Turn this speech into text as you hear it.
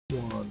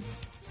One.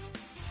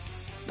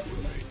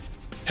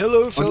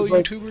 Hello, fellow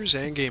YouTubers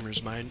and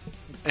gamers,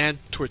 and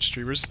Twitch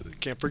streamers.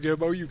 Can't forget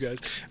about you guys,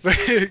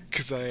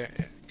 because I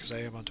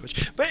am on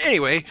Twitch. But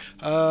anyway,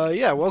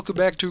 yeah, welcome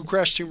back to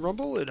Crash Team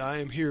Rumble, and I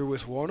am here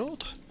with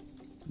Warnold.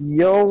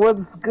 Yo,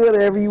 what's good,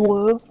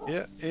 everyone?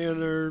 Yeah,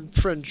 and our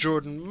friend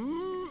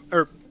Jordan,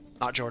 or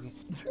not Jordan.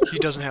 He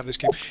doesn't have this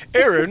game.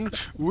 Aaron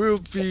will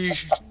be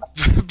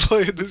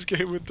playing this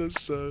game with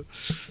us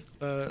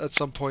at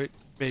some point,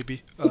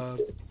 maybe.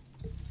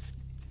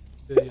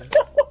 Yeah.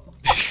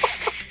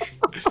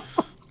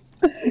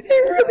 He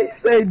really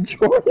said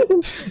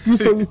Jordan. You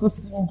so used to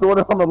seeing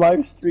Jordan on the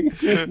live stream.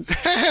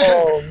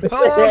 Oh, man.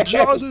 Oh,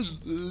 Jordan!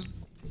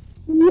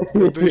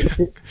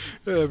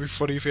 It'd be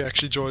funny if he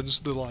actually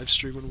joins the live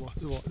stream and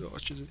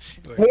watches it.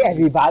 Anyway. Hey,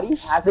 everybody,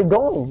 how's it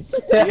going?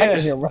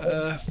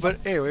 Yeah, but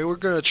anyway, we're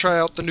gonna try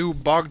out the new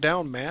Bogged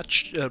Down map.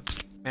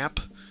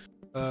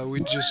 Me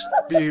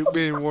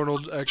and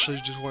Warnold actually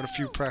just won a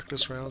few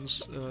practice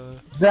rounds.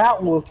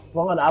 That was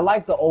fun. I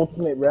like the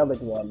Ultimate Relic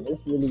one. It's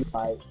really it's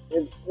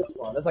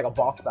fun. It's like a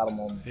boss battle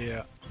moment.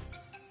 Yeah.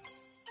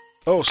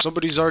 Oh,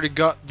 somebody's already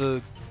got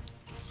the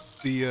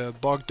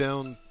Bogged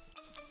Down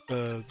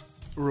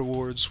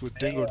rewards with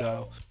Dingo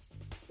Dial.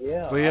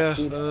 Yeah. But yeah, I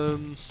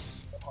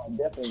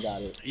definitely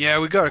got it. yeah,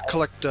 we gotta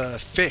collect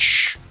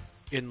fish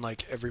in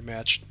like every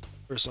match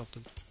or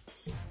something.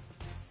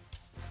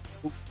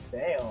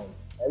 Damn.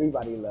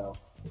 Everybody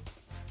left.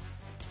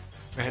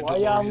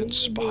 Mandalorian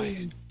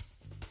spy.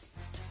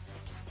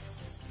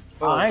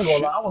 Oh, I ain't gonna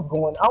lie,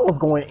 I was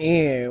going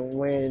in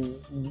when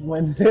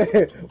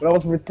I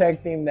was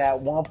protecting that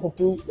Wampa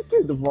fruit,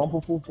 the Wampa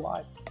fruit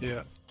fly.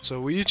 Yeah.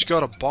 So we each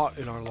got a bot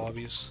in our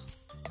lobbies.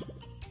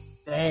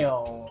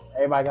 Damn,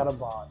 everybody got a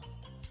bot.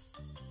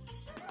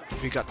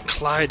 We got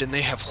Clyde and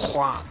they have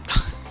Juan.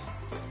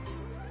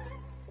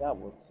 That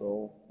was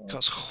so fun.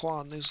 Because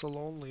Juan is the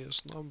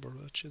loneliest number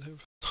that you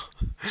have.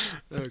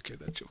 Okay,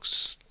 that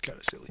joke's kind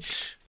of silly.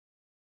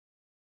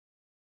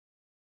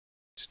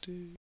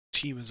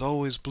 Team is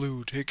always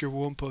blue. Take your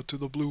Wumpa to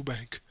the blue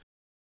bank.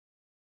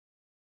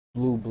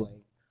 Blue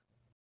blank.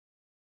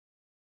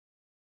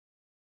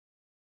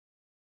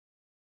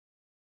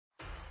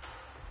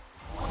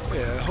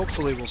 Yeah,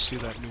 hopefully we'll see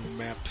that new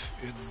map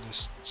in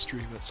this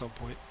stream at some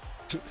point.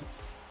 3, 2,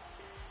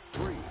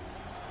 1.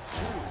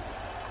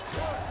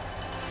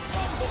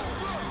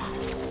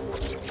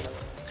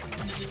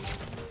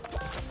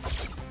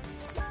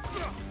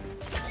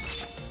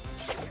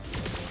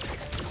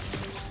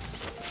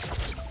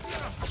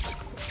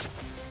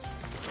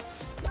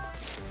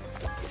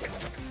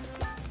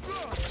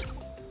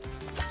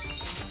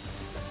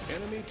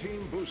 Enemy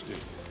team boosted.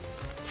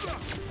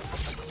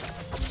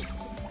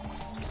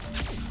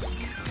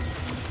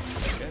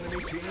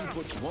 Enemy team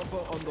puts Wumpa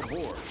on the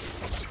board.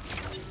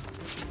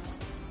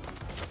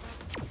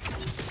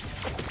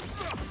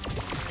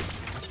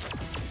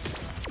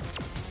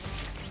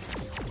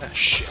 Ah,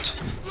 shit.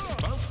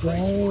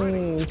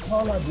 Dang,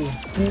 Paula just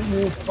beat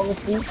me full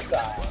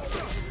freestyle.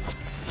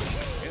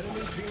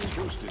 Enemy team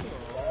boosted.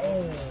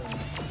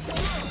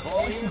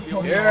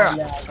 Dang. Yeah,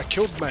 I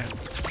killed man.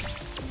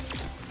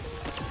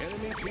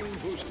 Enemy team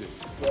boosted.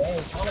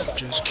 Dang, Paula got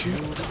Just killed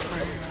a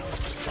man.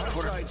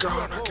 Put a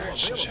gun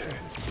against his head.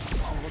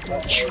 Pull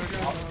the trigger.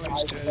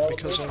 He's dead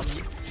because I am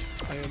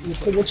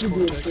playing with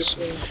Cortex.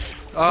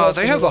 So.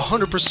 They have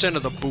 100%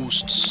 of the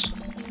boosts.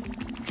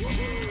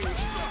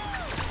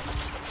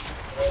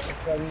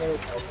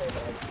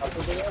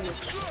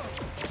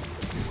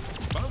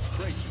 Bounce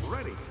crates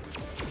ready.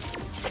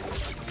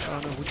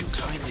 Connor, would you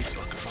kindly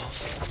fuck it off?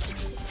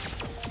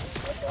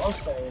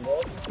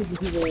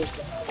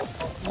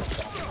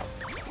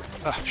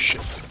 Ah,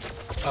 shit.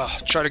 Ah,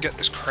 try to get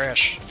this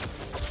crash.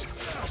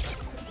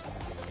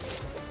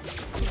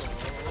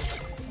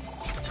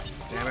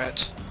 Damn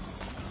it.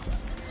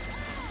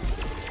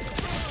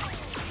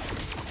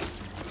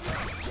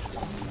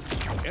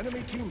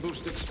 Enemy team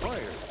boost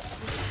expired.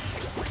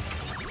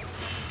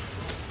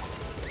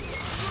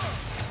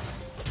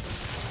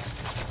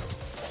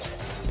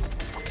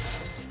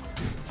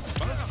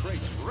 Bounce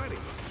crates ready.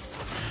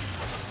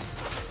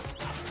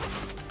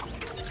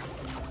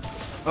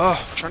 Oh,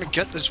 I'm trying to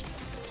get this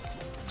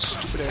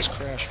stupid ass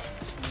crash.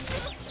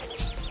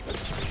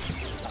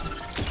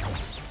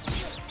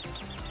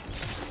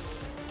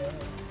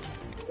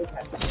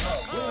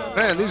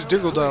 Man, these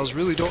dingle dials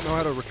really don't know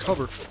how to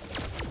recover.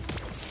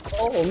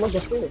 Oh, look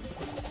at this.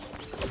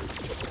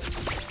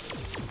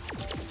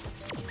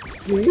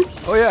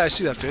 Oh yeah, I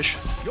see that fish.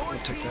 I'll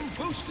take that.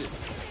 Boosted.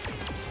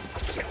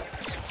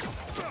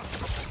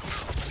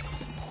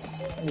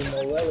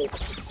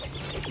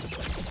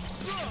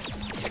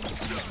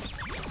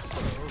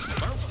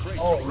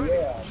 Oh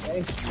yeah,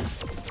 thank you.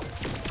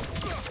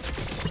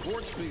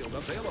 Force field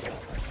available.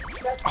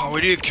 Oh,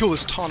 we need to kill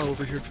this Tana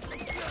over here.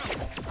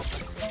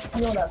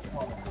 You know that's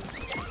fun.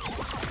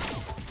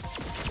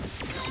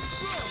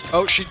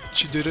 Oh, she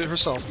did it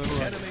herself. Never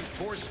mind. Enemy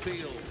force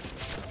field.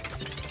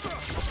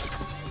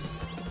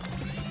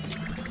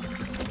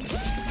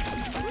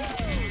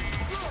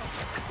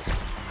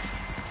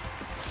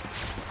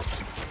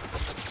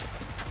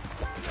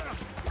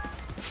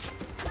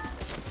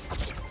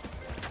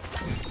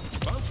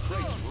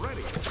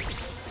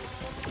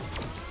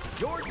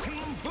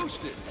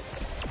 boosted.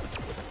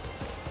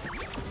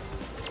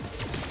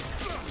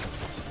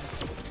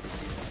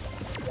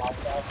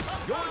 Watch out.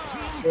 Your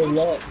team Hey, boosted.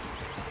 look.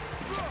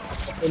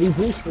 And he's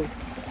boosting.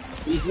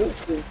 He's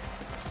boosting.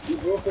 He's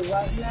boosting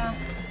right now.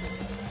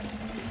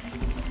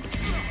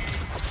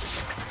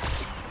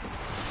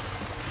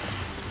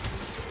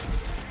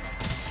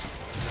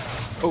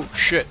 Oh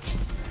shit.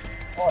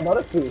 Oh,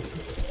 another two.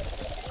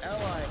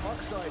 Ally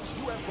Oxide's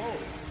UFO.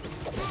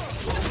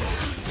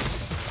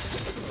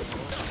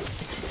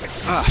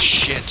 Ah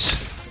shit.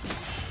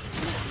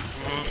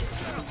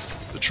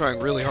 They're trying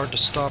really hard to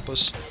stop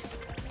us.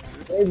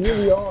 They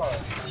really are.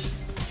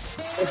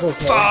 It's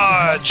okay.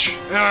 Fudge!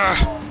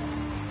 Ah.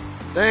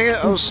 Dang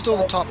it, I was still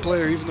the top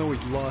player even though we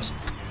lost.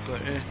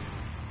 But eh.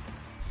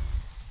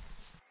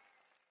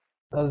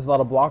 There's a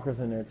lot of blockers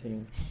in their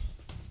team.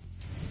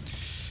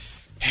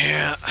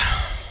 Yeah.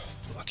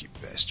 Lucky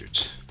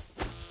bastards.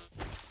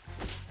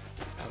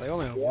 Now they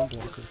only have one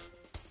blocker.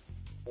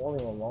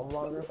 Only one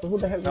blocker? So who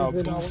the heck Oh,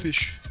 is it now?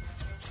 Boomfish.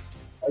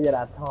 Oh yeah,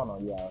 that's Tano,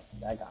 yeah.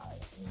 That guy.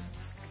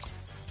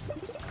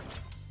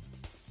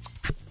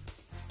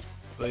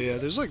 But yeah,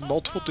 there's like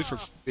multiple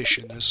different fish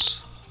in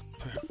this.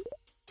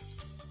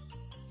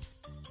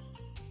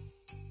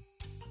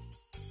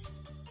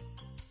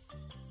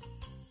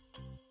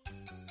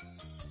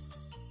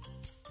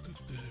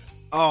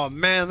 Oh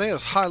man, they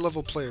have high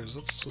level players.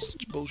 That's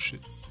such bullshit.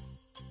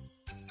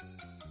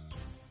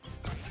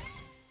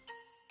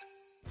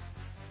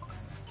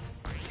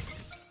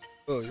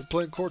 Oh, you're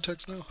playing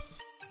Cortex now?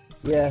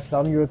 Yes,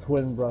 I'm your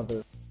twin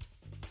brother.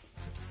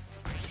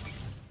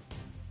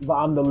 But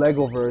I'm the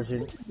Lego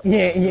version.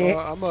 Yeah,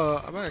 yeah.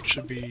 I'm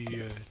actually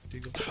be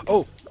Dingle.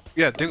 Oh,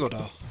 yeah, Dingle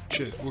Doll.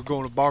 Shit, we're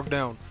going to Bogged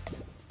down.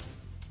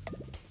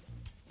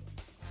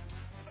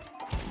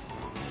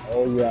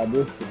 Oh yeah,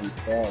 this should be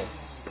fast.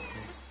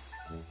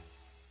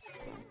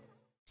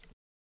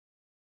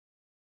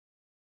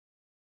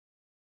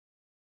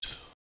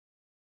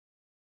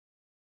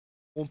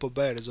 Wumpa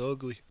Bat is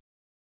ugly.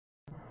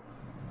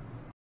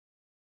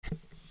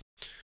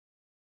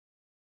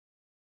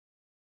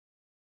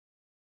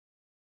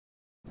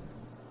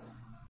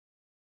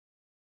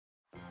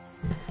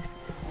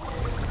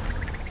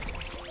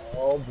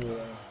 Oh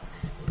boy.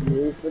 You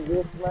ready for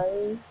this,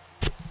 man?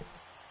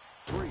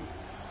 3, 2,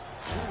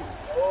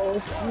 Oh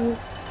shoot.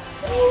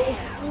 Oh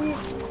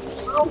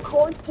shoot. I'm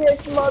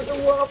Cortex, mother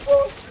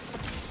whopper.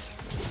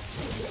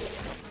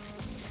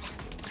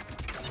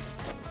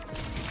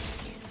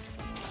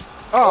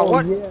 Oh,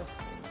 what? Yeah.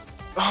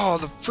 Oh,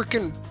 the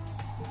freaking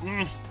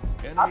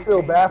I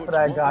feel bad for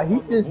that guy. He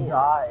just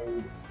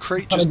died.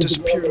 crate Trying just to get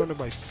disappeared together. under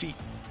my feet.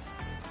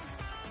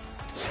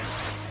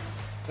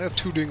 They have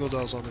 2 Dingle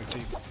Dolls on their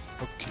team.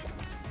 Okay.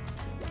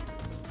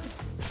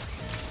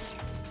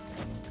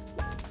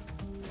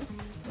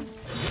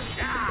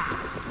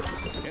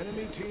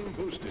 Enemy team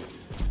boosted.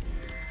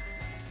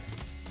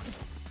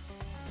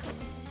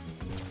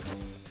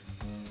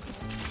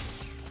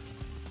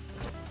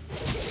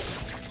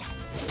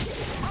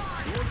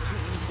 Your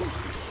team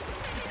boosted.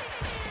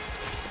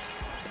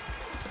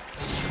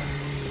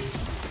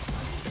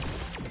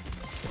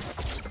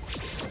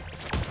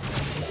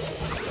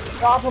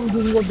 Stop him,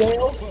 Dingle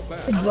Dale.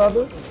 Hey,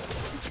 brother.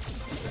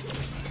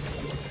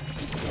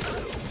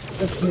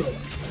 Let's hit him.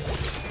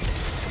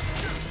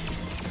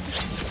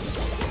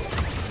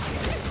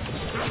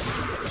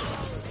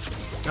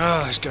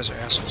 Ah, these guys are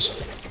assholes.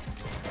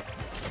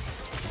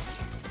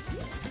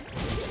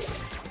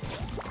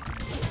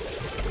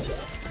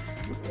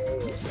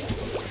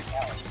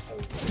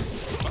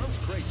 Bomb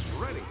crates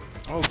ready.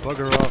 Oh,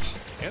 bugger off.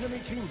 Enemy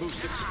team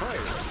boost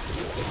expired.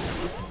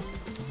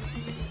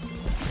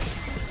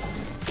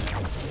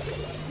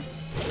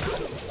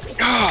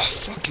 Ah,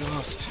 fuck you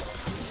off.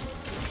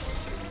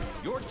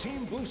 Your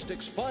team boost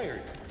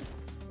expired.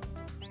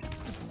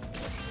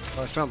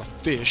 I found the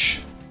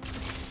fish.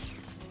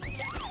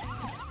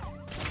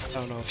 I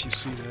don't know if you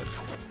see that.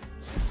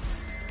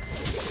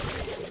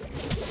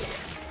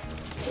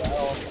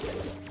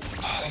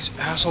 Oh, these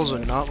assholes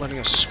are not letting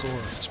us score.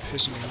 It's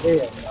pissing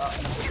me off. Yeah,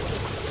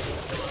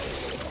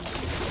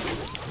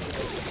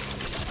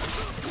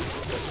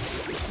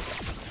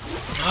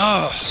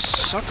 Ah,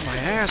 suck my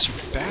ass, you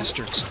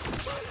bastards.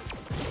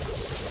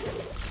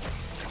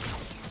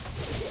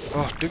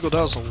 Oh, Dingle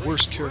Doll's the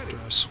worst character,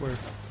 I swear.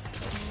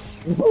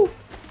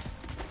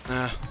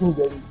 Nah,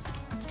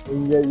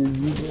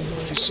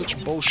 he's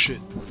such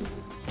bullshit.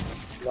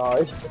 No,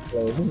 it's the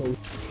play. He knows.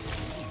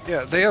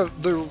 Yeah,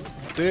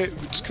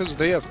 it's because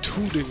they have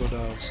 2 Dingle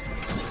Dolls.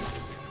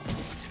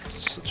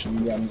 It's such a...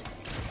 Yeah,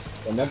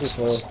 the number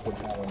first would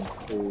have him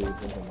two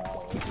different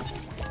hours.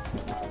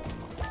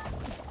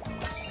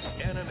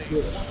 Enemy.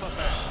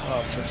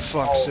 Oh, for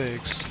fuck's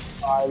sakes.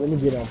 Alright, let me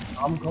get him.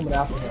 I'm coming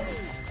after him.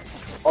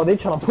 Oh, they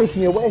trying to push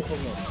me away from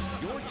him.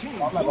 Your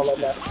team I'm not gonna let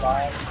that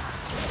slide.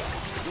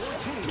 Your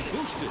team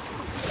boosted.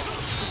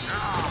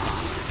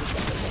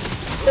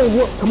 Hey,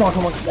 what? Come on,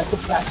 come on. That's the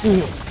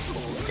platform.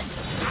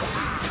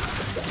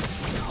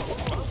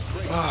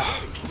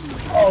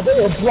 Oh, they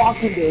are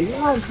blocking their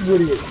lives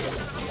with it.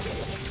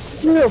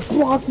 Yeah,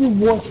 blocking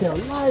what's their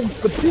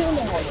life, depend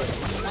on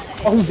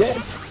it. Oh, he's dead.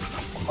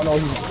 Oh no,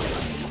 he's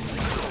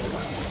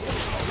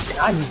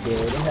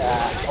dead.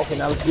 Okay,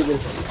 now let's get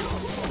this.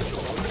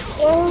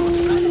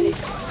 Oh,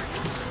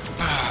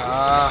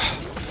 Ah,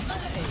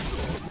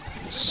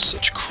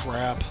 such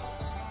crap.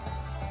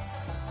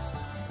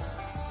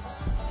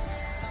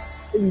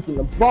 they're using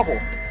the bubble.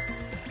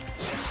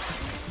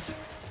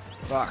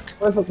 Fuck.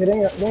 But it's okay, they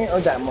ain't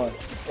earned that much.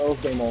 So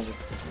it's game over.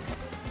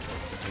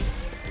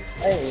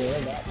 They ain't even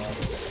earned that much.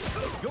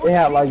 They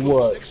had like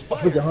what?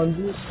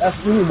 100? That's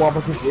really more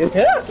than shit.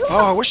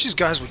 Oh, I wish these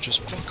guys would just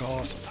fuck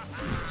off.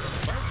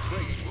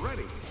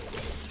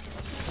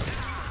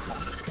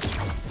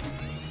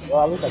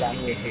 Well, at least I got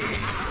me a too.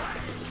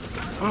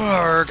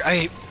 Arg,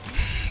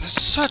 this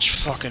is such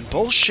fucking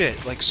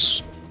bullshit. Like,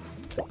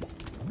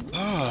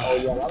 Oh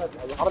yeah, a lot of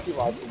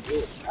people are too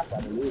good. That's how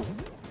they use.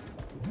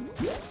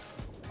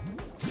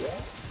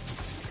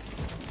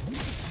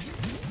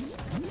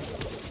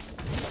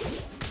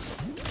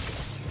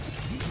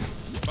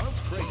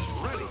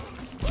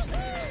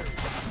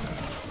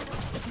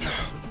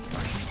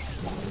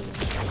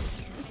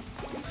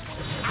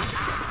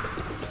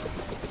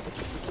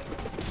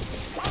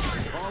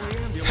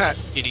 Ha,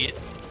 idiot.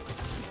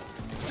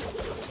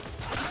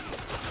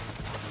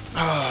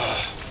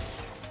 Ah,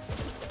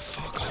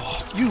 fuck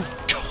off, you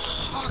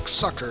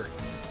cocksucker.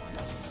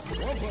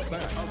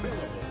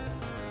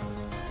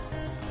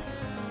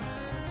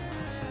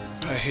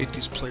 I hate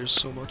these players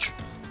so much.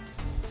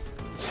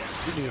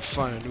 We need to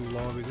find a new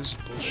lobby. This is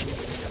bullshit.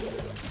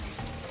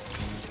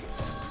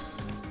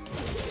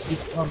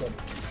 He's coming.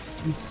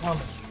 He's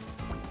coming.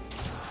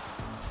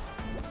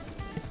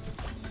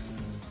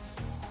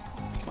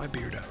 My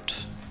beard out.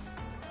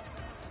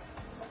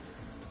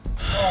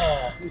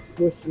 Oh, he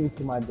pushed me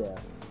to my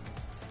death.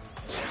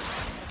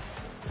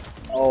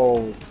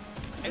 Oh.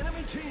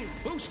 Enemy team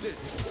boosted.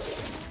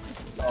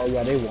 Oh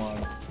yeah, they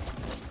won.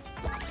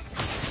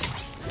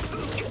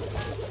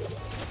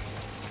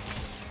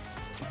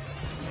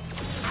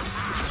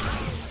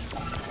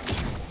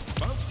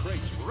 Bounce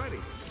crates ready.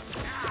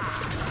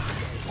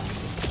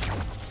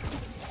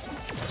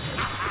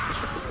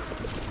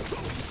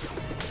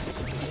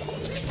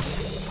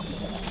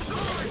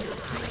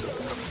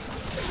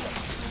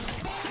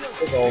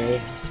 It's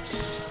over.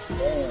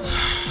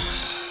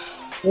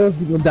 Damn. Those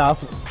people die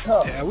so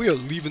tough. Yeah, we are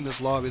leaving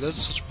this lobby. That's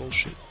such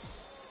bullshit.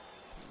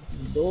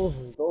 Those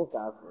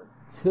guys were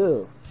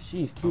tough.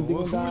 Sheesh, two Who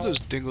dingle are those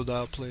guys. dingle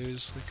dial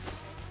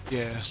players? Like,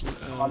 yeah,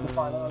 Hard to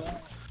find out now.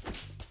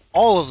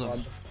 all of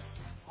them.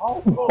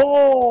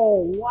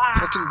 Oh, wow.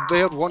 Fucking, they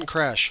had one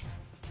crash.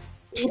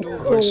 Tino,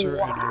 Vicer,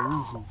 and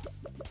Aruhu.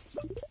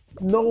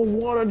 No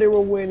wonder they were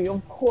winning.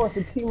 Of course,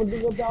 the team of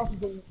dingle dials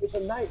is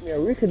a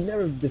nightmare. We could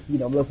never defeat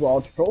them unless we're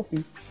all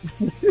trophies.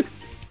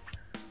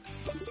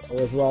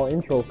 Unless we're all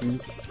in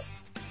trophies.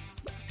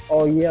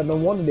 Oh yeah, no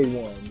wonder they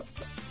won.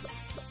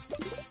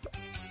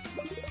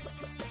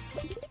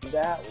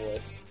 That was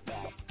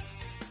bad.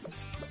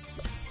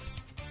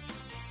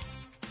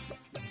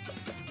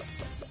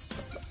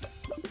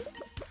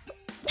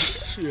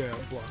 Yeah,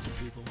 I'm blocking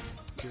people.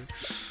 Okay.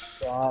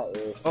 That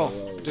is Oh,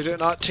 hilarious. did it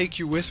not take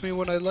you with me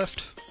when I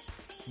left?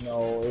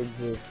 No, it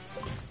just...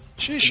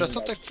 Sheesh, I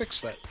thought they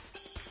fixed that.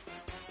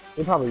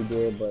 They probably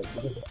did, but...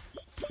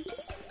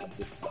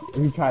 If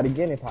you tried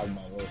again, it probably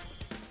might work.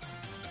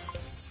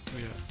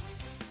 Yeah.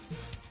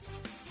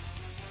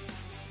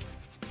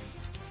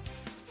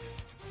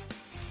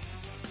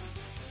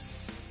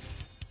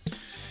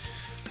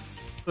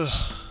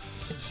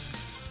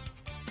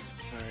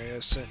 Alright, I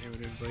sent you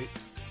an invite.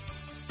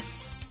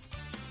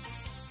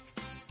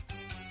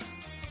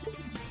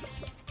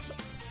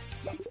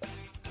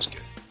 That's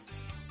good.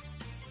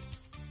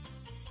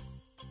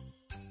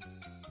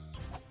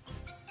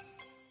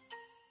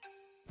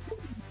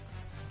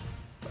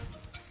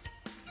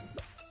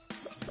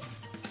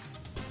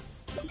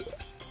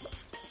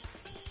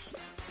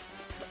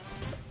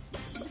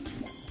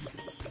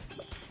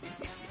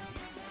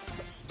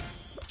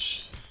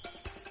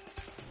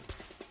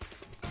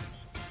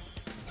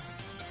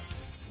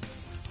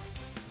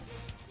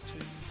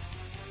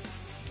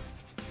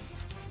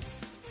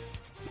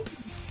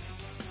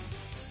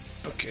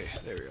 Okay,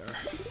 there we are.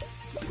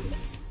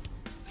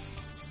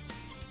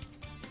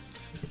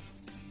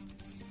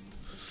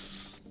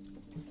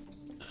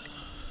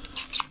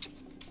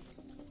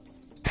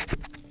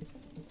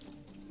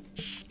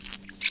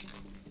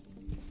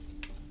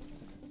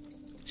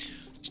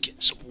 Let's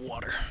get some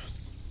water.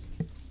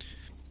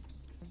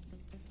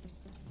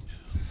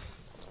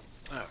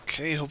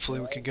 Okay, hopefully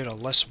we can get a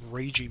less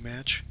ragey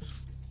match.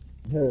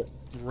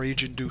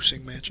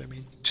 Rage-inducing match, I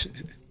mean.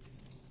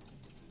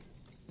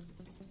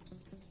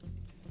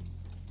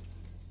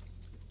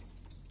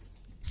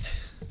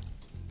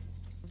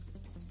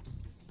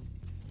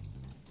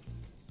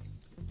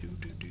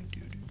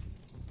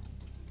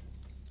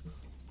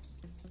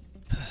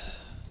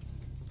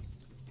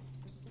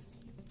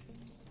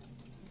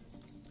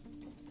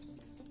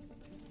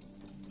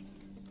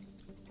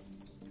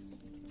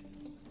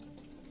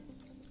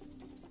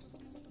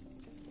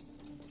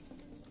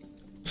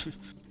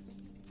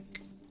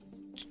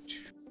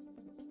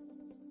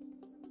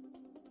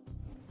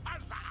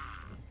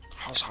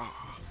 Huzzah!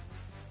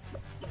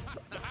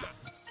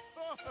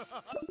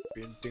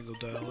 Being Dingle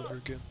Dial ever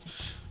again.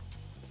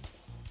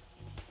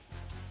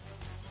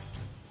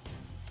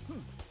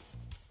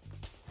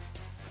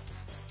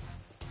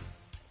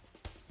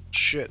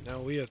 Shit, now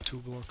we have 2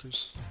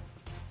 blockers.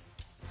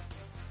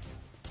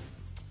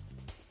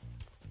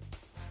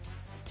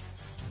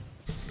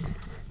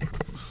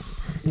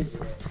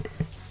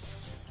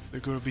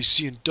 They're gonna be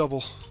seeing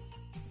double.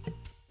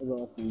 We're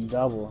gonna see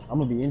double. I'm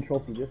gonna be in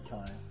trophy this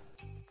time.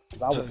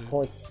 'Cause I was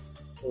close.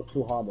 It was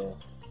too hard though.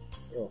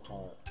 It was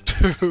hard.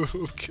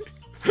 Okay.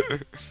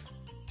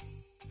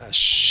 Ah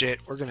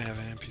shit, we're gonna have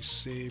an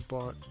NPC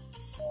bot.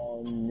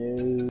 Oh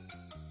no.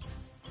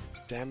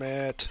 Damn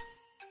it.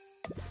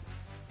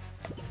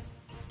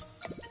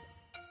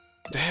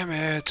 Damn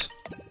it.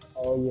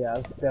 Oh yeah,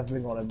 it's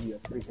definitely gonna be a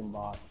freaking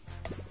bot.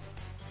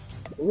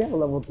 But we have a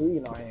level 3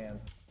 in our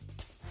hands.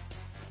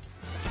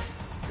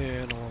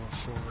 Yeah, and a level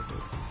 4,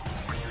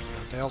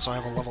 but they also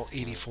have a level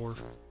 84.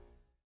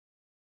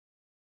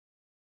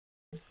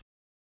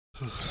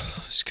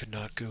 This could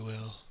not go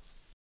well.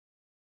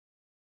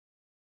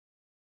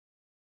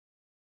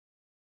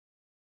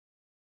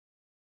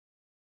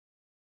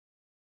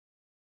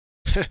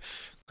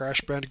 Crash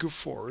Bandicoot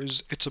 4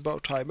 It's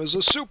About Time is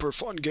a super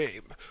fun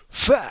game.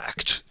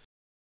 Fact!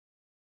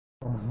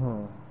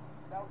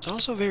 It's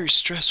also very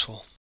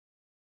stressful.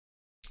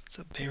 It's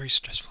a very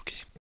stressful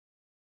game.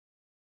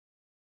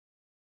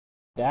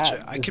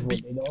 That I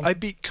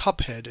beat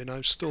Cuphead and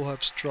I still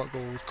have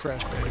struggle with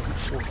Crash Bandicoot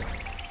 4.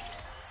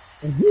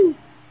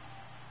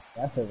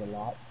 That says a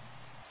lot.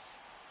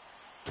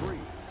 3,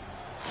 2,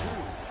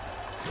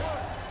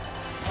 1.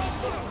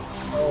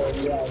 Oh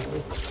yeah,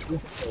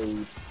 this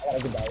stage. I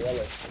gotta get that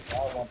relic. I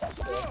don't want that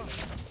stuff.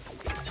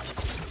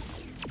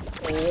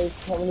 Always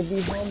coming to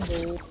be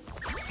humble.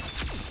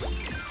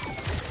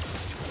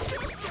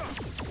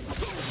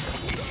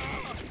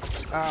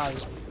 Ah,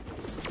 this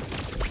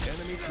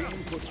Enemy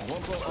team puts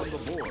Wumpa on the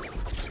board.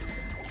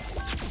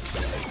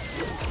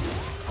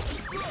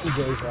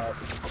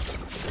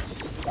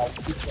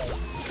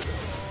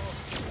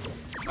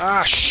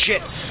 Ah,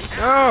 shit!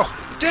 No!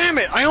 Damn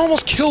it! I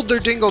almost killed their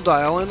Dingle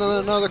Dial and then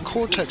another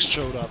Cortex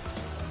showed up.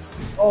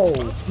 Oh,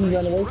 he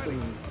ran away from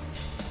me.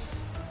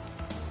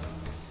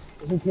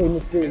 He came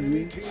to steal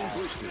me. He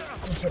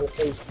could have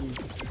faced me.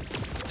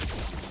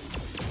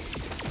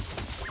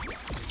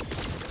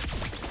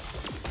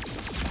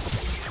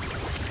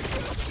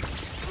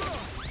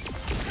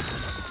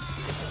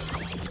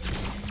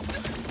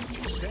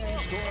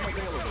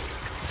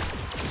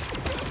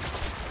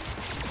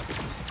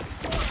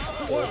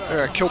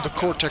 There, I killed the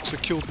Cortex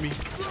that killed me.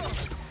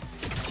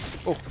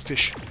 Oh, a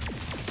fish.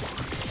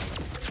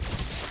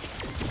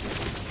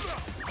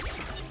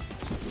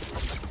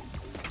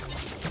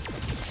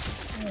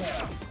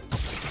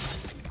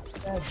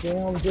 That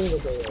damn Dingle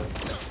Dial.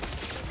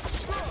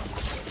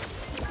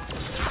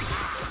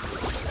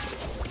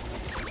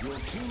 Your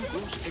team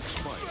boost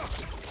expired.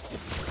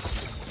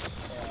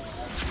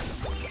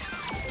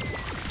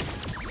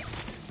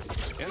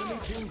 Enemy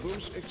team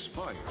boost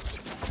expired.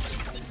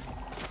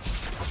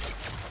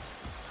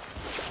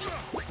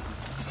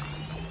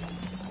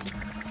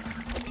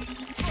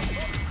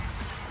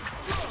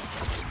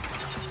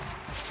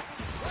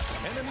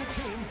 Enemy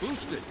team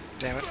boosted.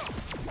 Damn it.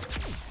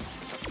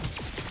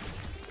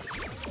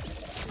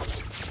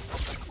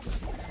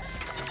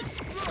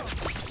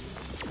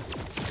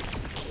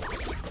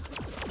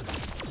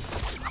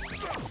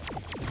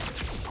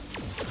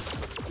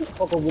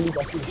 Fucker really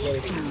got you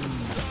played.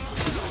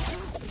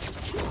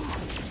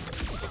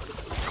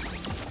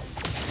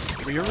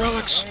 Give me your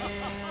relics.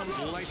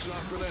 And lights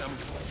off for them.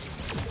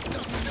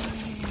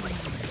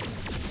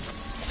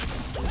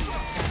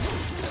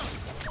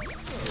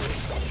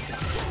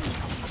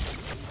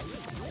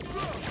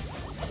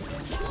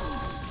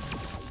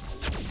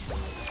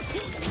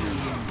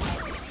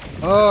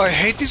 Oh, I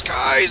hate these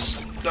guys!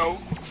 No.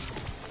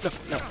 No,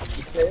 no. No,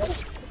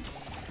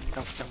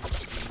 no.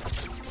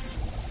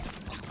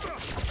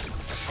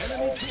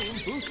 Enemy team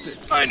boosted.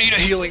 I need a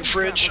healing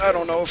fridge. I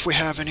don't know if we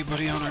have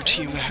anybody on our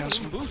team that has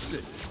Team one.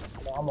 boosted.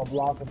 I'm a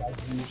blocker like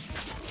you.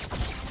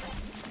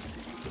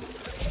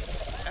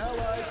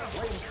 Allied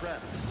flame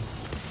trap.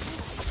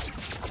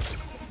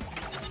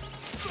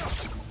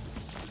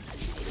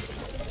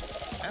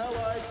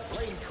 Allied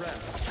flame trap.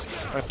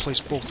 I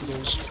placed both of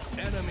those.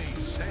 Enemy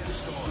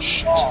sandstorm.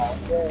 Shit. Oh,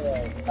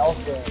 yeah. That was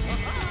good.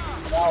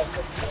 That was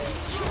good.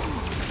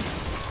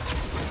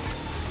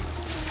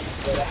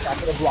 Yeah, that's not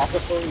gonna block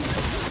it for you.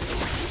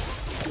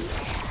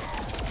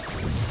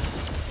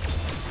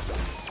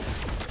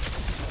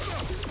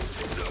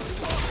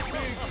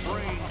 Big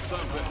brain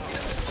thumping.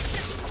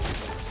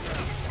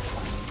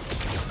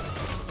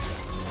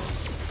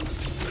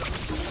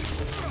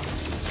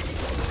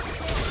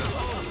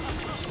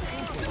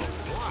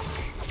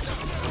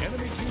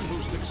 Enemy team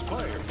boost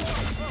expired.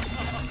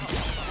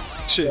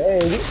 Shit.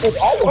 Hey, we took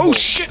all of Oh them.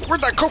 shit!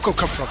 Where'd that Coco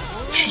come from?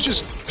 She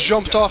just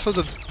jumped off of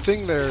the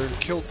thing there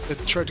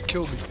and tried to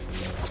kill me.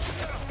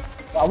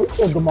 Wow, we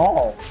killed them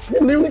all. They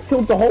literally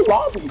killed the whole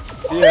lobby.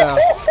 Yeah.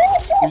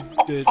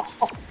 bit.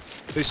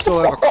 They still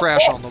have a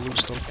crash on the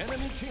loose though.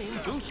 Enemy team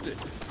boosted.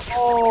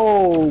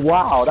 Oh,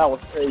 wow, that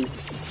was crazy.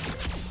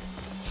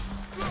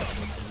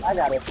 I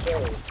gotta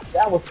say,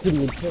 that was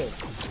pretty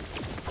intense.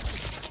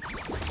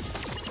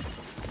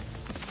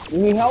 You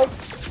need help?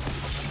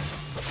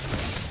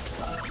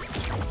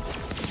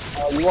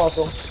 Oh, you're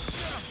welcome.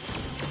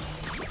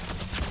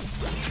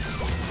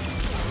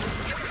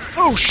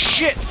 Oh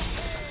shit!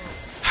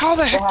 How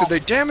the heck did they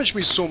damage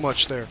me so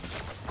much there?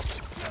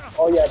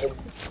 Oh yeah,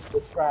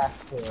 the trash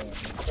can.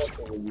 That's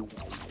what we use.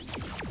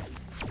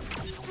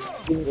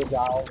 Give me the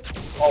down.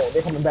 Oh,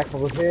 they're coming back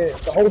from his head.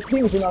 The whole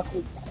team's in our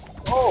team.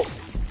 Oh!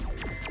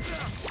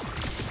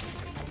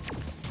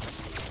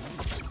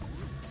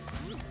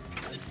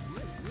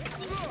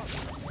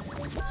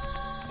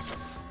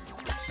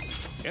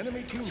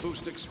 Enemy team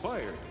boost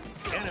expired.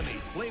 Enemy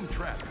flame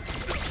trap.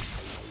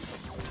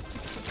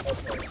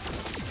 Okay.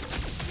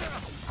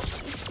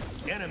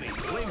 Enemy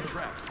flame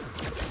trap.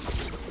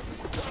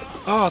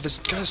 Oh, this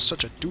guy's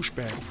such a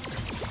douchebag.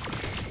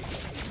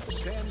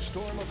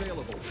 Sandstorm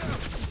available.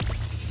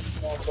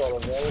 Also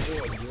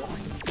available.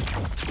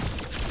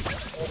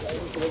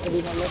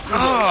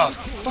 Ah,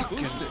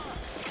 fucking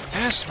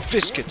ass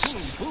biscuits.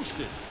 Team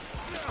boosted.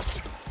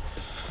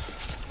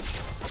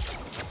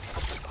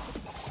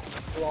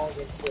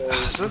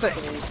 So the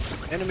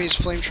enemy's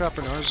flame trap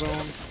in our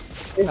zone.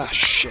 Ah,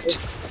 shit.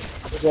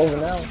 It's over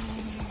now.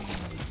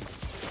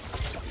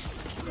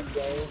 The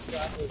flame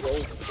trap is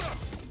over.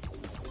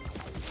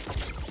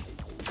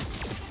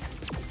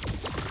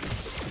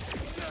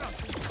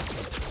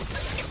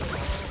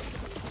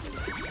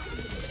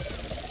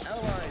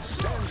 Allies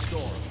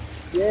sandstorm.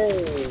 Yay!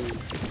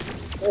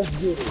 Let's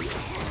get it.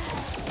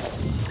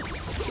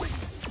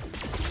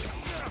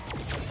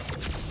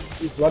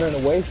 He's running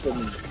away from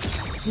me.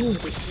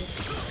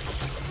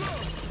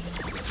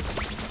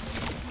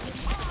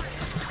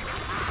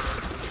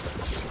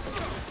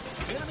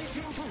 Enemy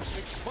team boost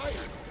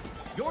expired.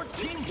 Your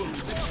team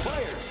boost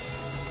expired.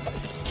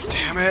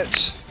 Damn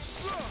it.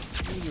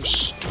 You and your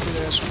stupid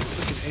ass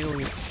freaking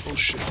alien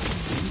bullshit.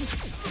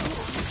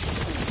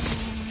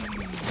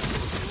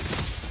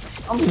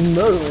 I'm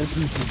murdering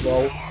people,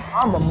 bro.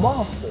 I'm a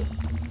monster.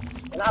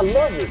 And I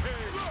love it.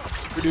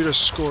 We need a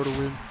score to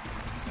win.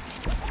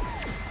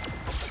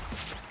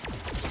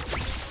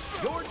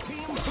 Your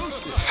team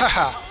boosted.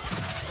 Haha!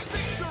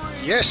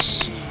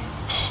 Yes!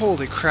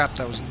 Holy crap,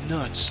 that was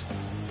nuts.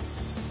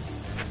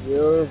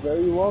 You're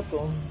very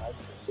welcome.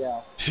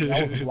 Yeah.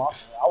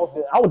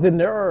 I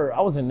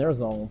was in their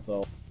zone,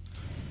 so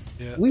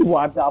Yeah. we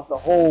wiped out the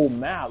whole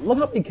map. Look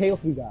how many kills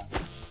we got.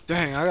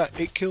 Dang, I got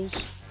 8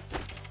 kills.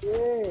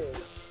 Yeah.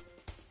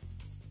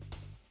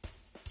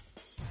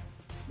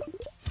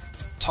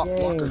 Top Dang,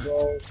 blocker.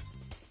 bro.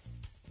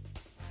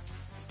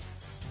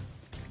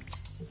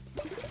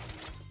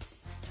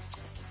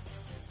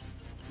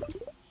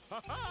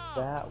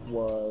 That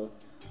was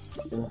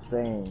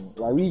insane.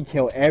 Like, we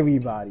killed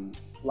everybody.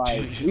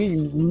 Like, we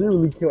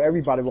literally killed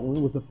everybody when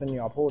we was defending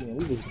our podium.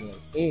 We was doing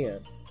air.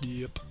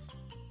 Yep.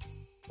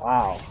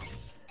 Wow.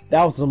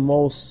 That was the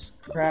most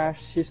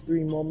Crash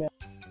history moment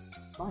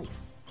of my life.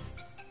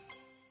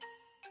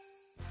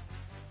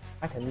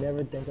 I can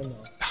never think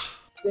enough.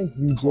 Thank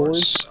you, Of George.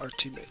 course, our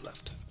teammate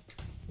left.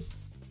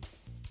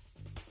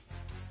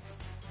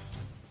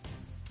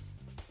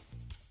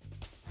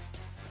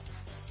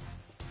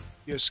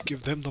 Yes,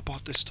 give them the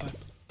bot this time.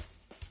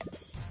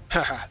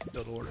 Haha,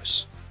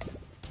 Dolores.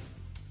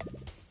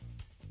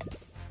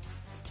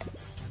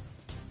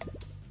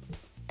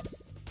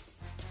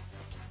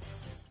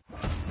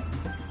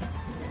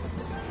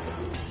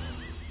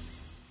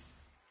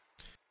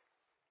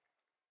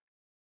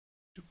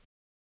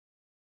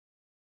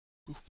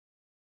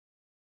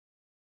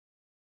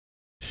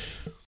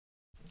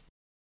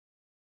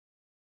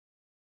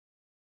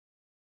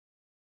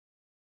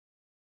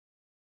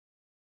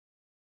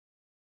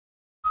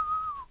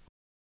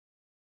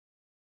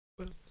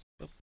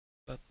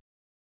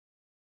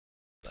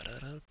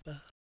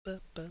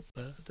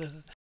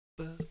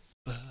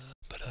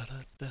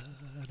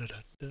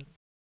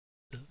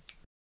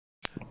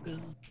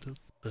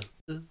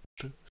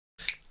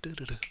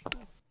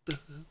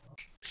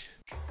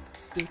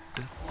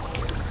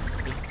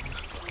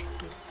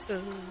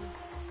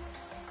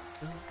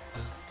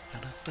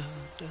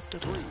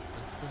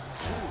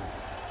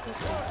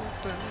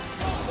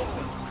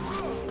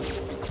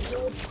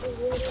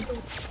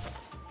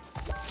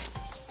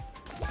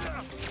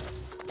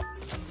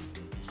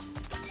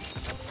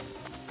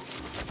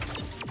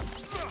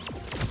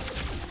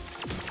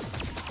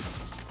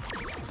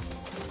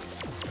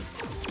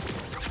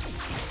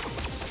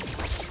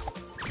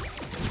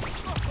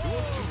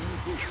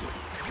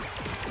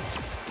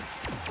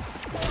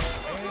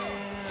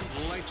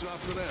 And lights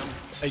off for them.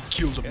 I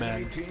killed a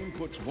Enemy man team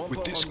puts one with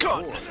on this the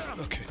gun. board.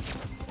 Okay.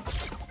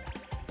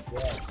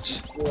 Yeah,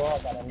 we all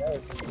got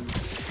American.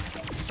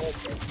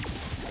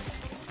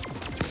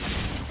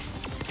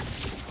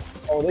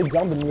 Oh, they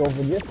jumping me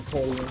over this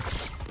podium.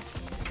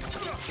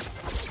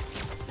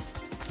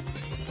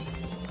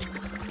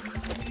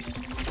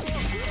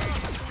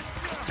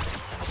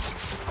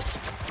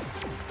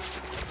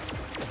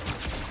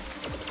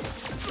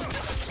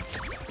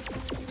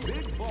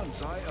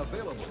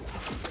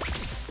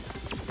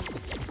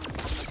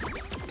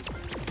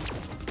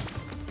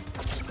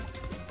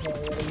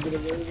 Can't let him get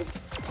away with it.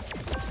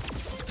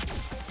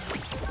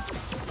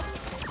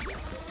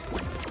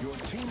 Your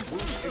team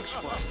boost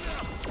expired.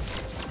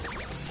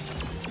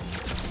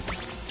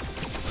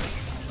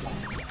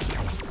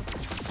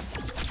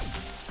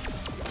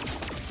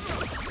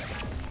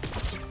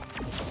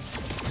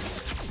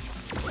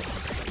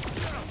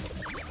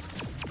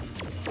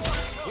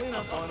 Clean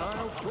up on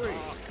aisle 3.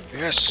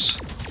 Yes.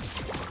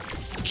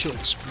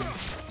 Killing spree.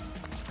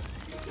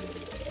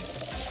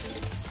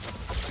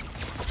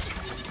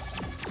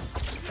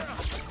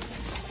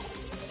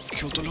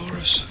 Kill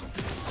Dolores.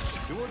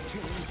 Your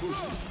team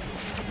boosted.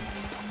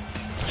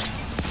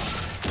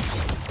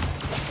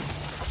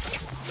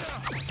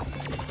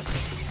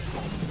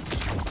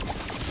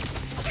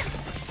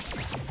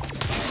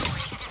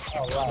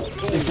 Alright.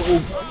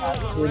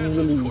 Didn't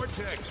really.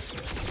 Vortex.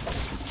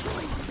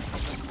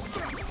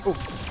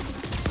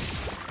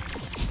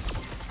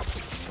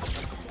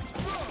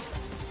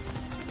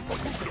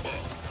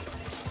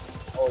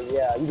 Oh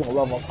yeah, you gonna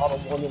love Okada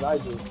more than I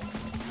do.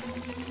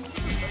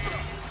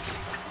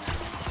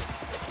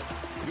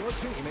 Your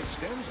team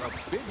extends a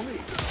big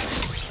lead.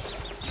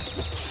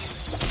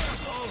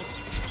 Oh,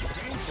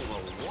 painful a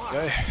lot.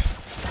 Okay.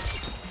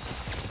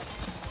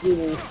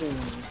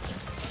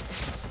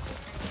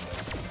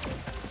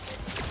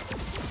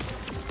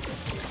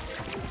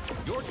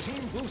 Your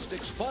team boost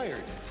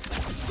expired.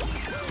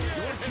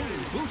 Your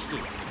team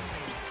boosted.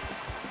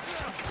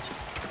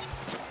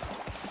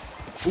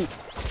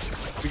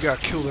 We got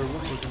killed there.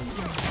 What we doing?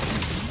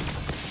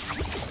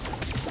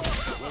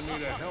 We'll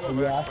need a hell of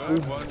a Yeah,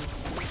 bad one.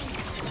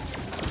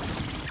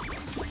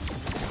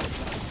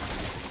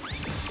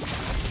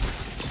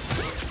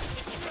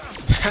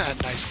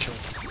 Nice kill.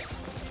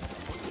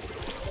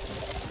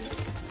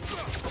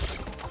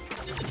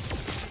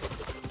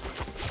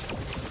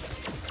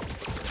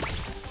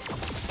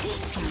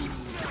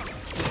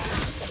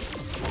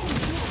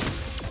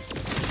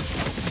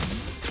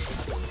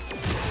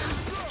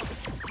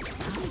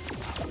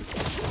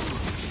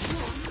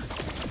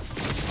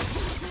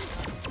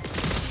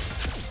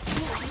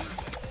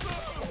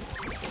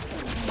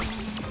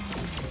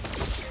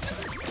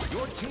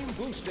 Your team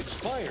boost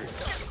expired.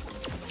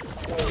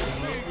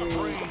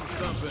 Brain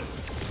thumping.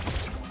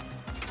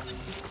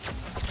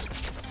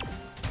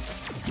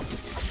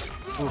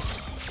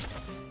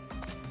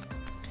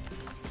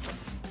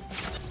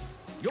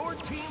 Your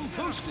team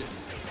boosted.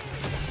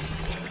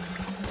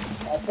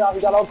 Watch out,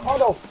 we got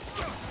Okada.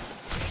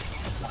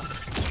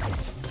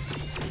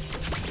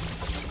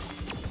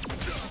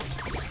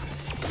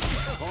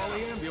 Call the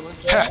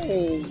ambulance. Ha!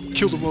 Hey.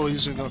 Killed him while he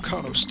was in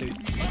Nakano state.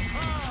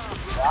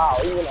 Wow,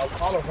 even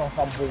Okada's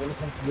unstoppable when it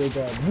comes to your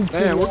gun.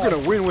 Man, we're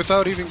gonna win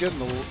without even getting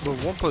the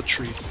Wumpa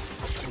tree.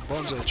 The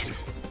bonsai tree.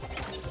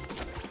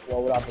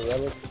 Well, without the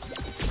relic.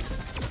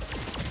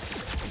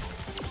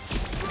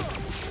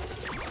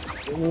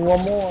 Give me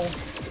one more.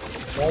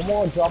 One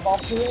more, drop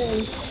off the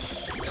ring.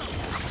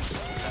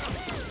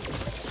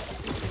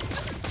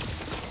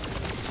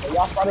 Oh,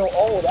 y'all started,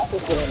 oh, that's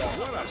what's going on.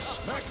 What a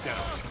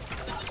smackdown.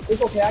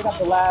 It's okay, I got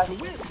the last.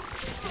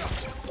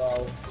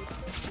 So,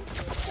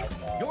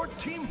 Your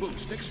team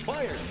boost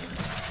expired.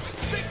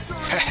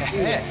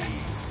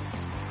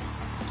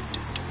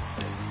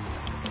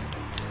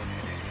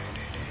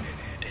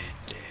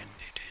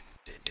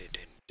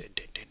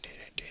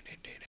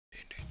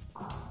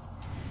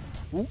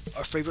 Ooh,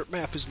 our favorite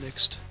map is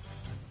next.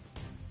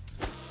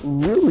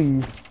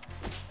 really?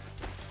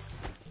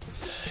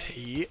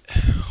 Yeah.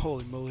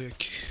 Holy moly,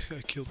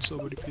 I killed so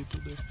many people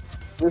there.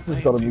 This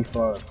is gonna be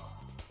fun.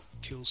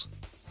 Kills.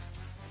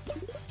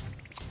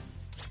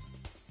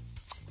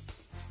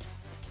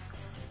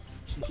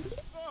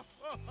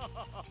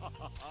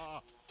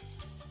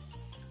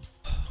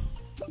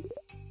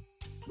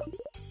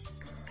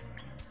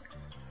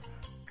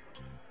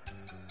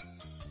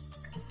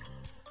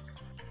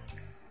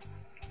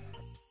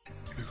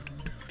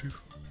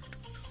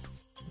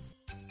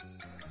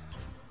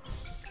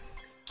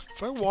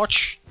 If I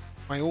watch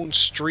my own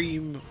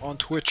stream on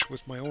Twitch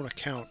with my own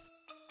account,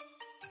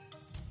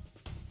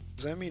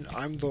 does that mean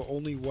I'm the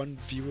only one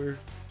viewer?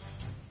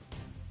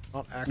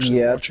 Not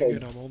actually watching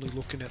it, I'm only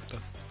looking at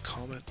the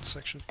comment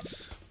section.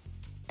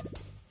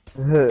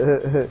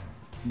 Dang,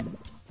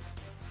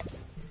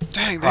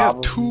 they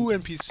have 2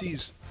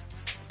 NPCs.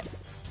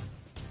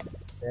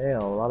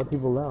 Damn, a lot of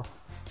people left.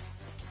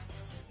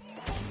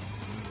 I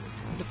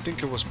didn't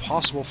think it was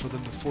possible for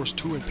them to force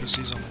 2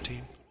 NPCs on the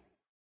team.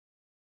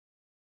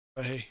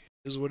 But hey,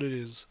 it is what it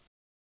is.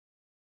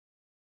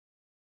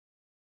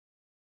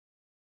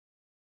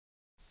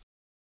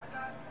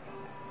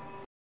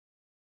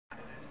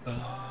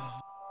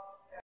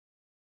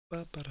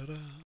 Ba-ba-da-da.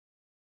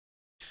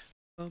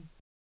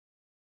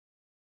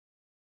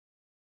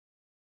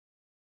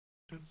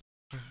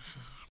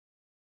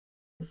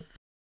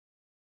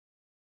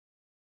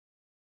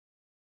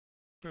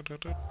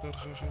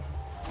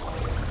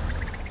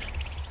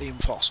 Name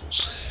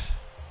fossils.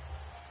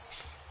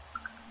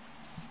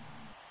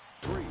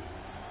 3, 2, 1.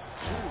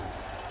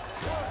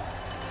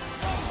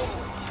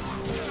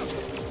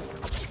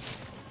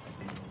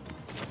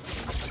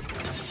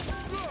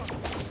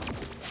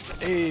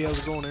 Hey, how's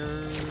it going,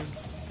 Aaron?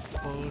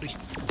 Buddy.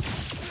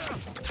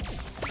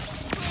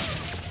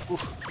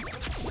 Oof.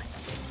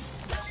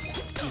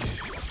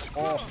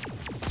 Oh.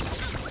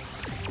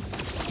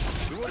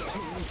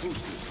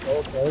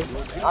 Okay.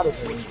 Out of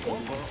here.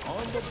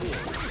 On the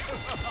board.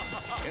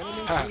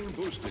 Enemy Ha. team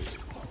boosted.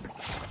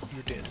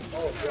 You're dead.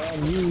 Oh,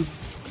 damn you.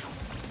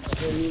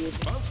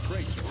 Bounce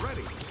crates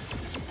ready.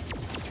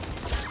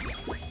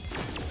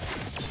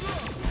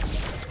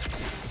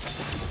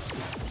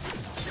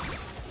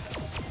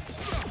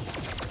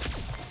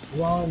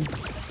 Run.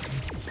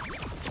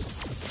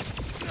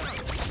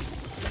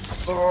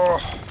 Oh.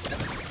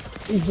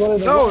 He's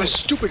running No, away. this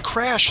stupid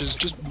crash is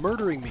just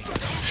murdering me.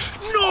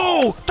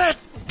 No! That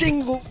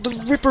thing, the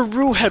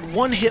Ripperoo had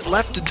one hit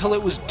left until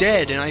it was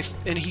dead,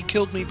 and he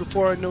killed me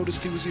before I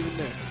noticed he was even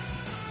there.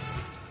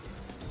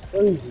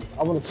 Where is he?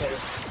 I want to play.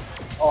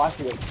 Oh, I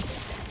see it.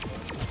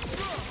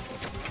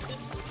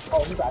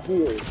 Oh, he got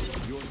healed.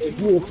 Your It's team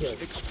beautiful.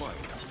 boost expired.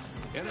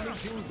 Enemy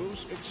team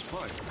boost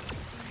expired.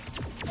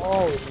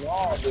 Oh,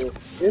 no, dude.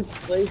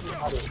 It's crazy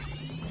how to...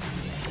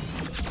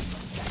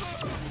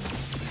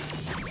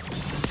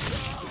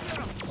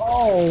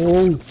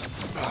 Oh,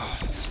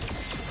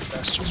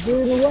 Bastards.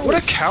 dude, What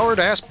a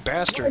coward-ass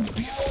bastard.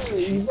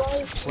 He's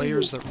right.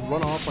 Players that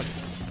run off like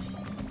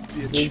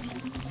bitch.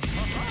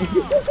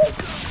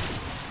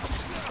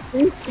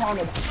 He's kind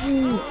of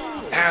huge.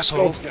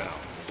 Asshole.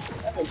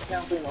 That's like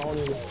counting the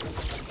only way.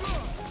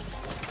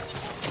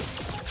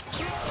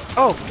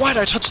 Oh, why'd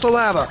I touch the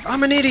lava?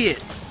 I'm an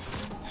idiot.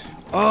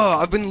 Oh,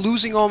 I've been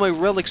losing all my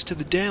relics to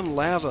the damn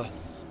lava.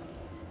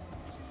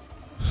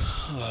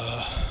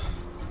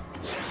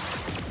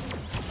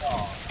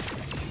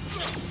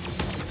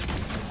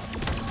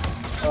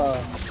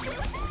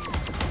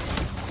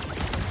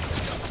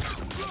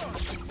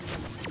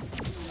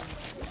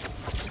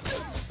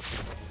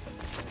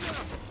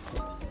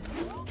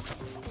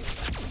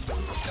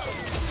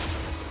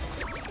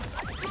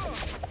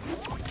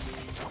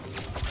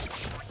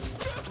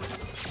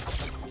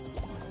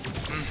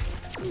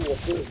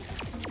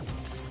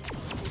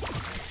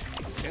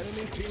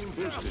 Enemy team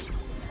boosted.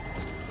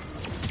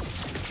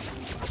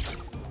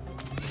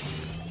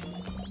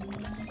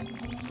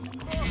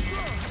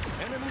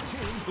 Enemy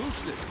team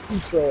boosted. He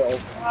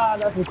failed. Ah,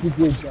 that's what you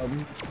did,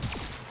 Jody.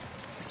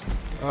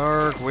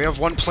 Arg, we have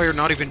one player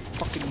not even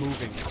fucking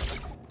moving.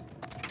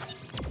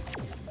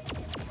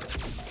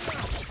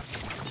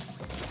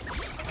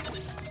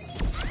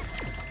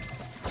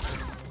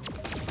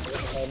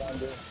 Hold on,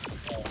 dude.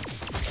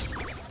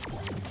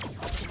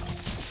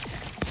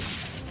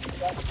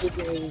 That's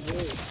freaking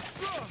good.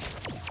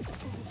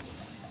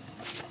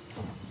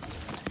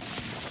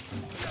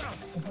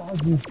 How'd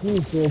you do,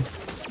 kid?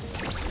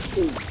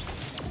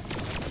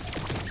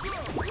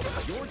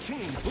 Your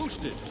team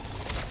boosted.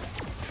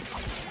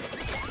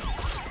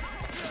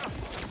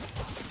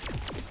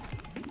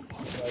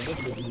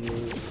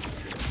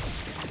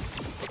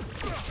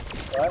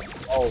 What?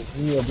 Oh,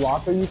 you need a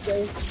blocker, you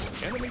say?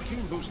 Enemy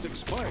team boost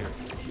expired.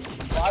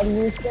 Why do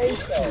you say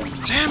so?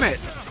 Damn it!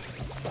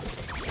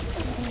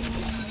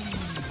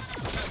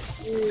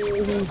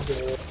 Yeah, he's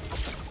dead.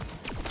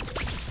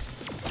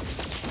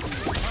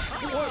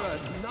 What a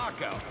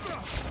knockout.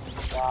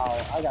 Wow,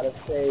 I gotta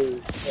say,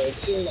 the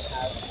team that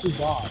has 2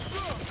 bots.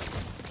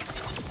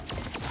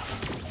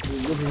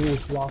 Dude, look at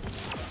this block.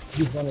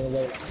 He's running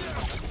away.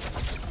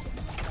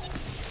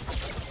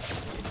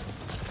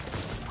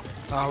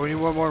 Ah, we need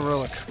one more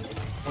relic.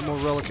 One more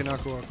relic in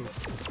Aku Aku.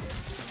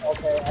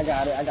 Okay, I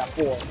got it. I got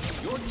 4.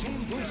 Your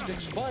team boost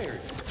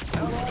expired.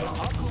 Ally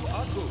Aku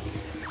Aku.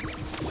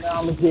 Now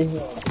I'm gonna get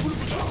him.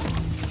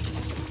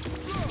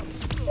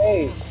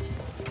 Hey,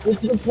 get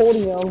to the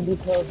podium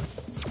because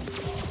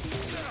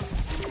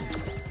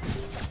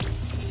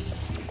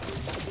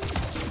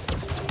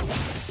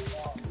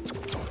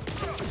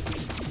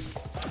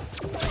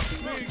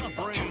Big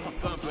brain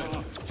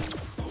thumping.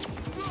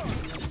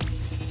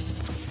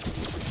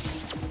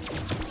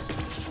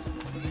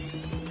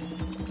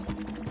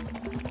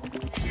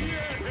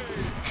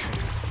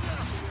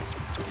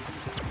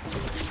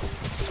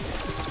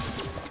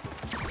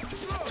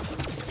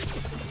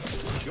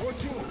 Your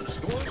team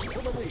scores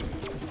for the lead.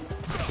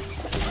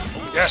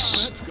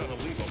 Yes! That's gonna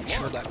leave a mark.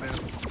 Kill that man.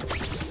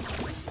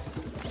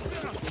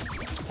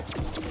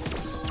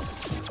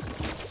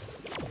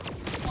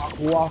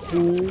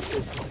 Waku is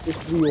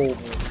officially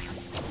over.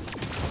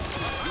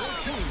 Your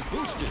team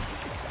boosted.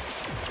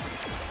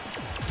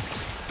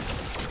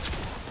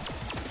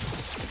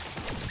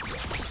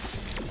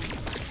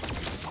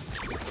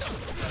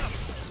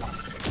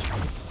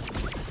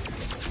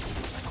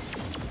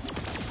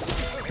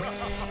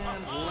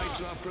 And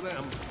lights off for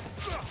them.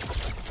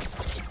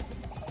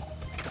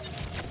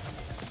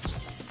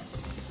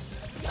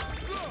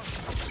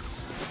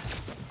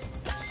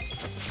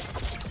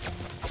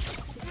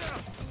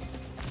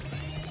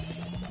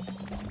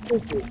 Your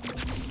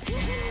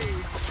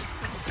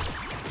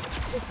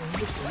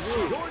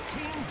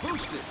team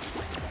boosted.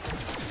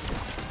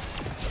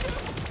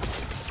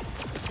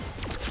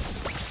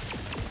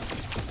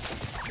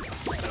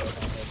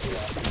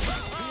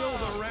 Feel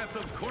the wrath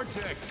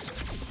Cortex.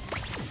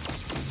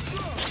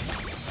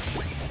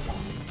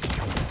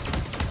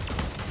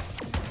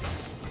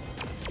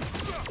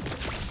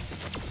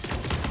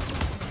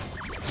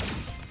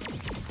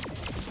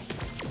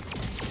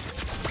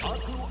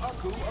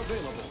 Aku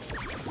available.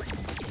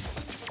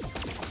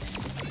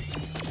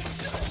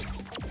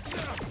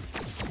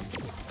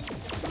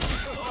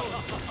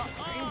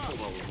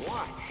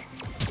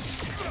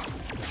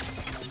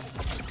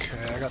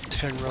 Okay, I got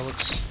 10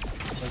 relics.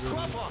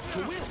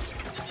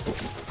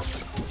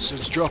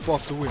 Says drop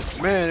off the win.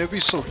 Man, it'd be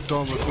so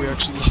dumb if we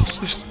actually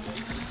lost this.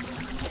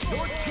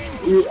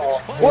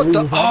 What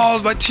the?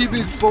 Oh, my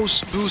teammate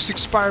boost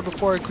expired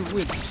before I could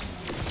win.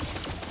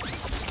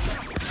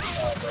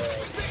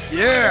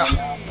 Yeah!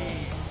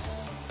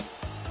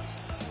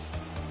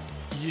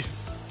 Yeah,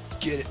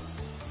 get it.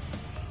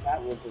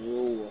 That was the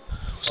rule.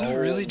 Was that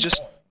really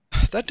just...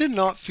 That did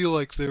not feel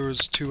like there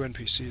was 2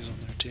 NPCs on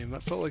their team.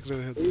 That felt like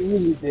they had... It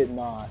really did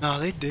not. No,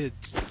 they did.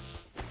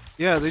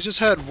 Yeah, they just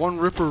had one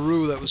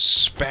Ripperoo that was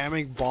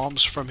spamming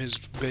bombs from his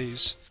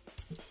base.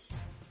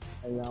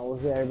 And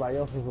was there everybody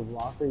else was a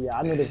blocker? Yeah,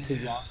 I know there's 2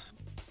 blockers.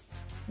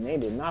 And they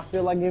did not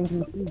feel like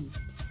NPCs.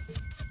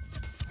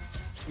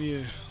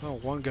 Yeah, oh,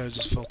 one guy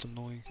just felt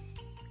annoying.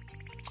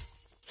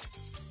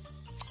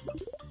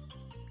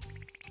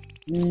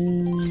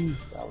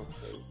 That was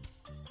crazy.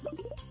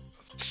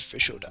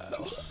 Official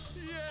dial.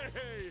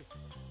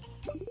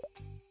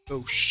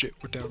 Oh shit,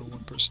 we're down to 1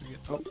 person again.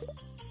 Oh.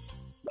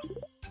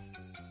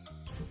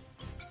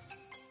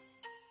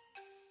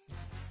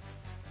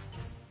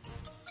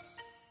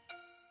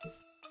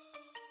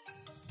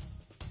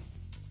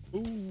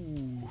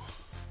 Ooh.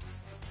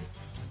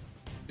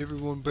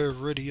 Everyone better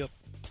ready up.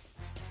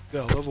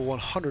 Got a level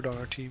 100 on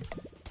our team.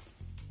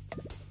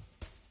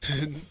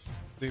 And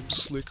named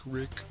Slick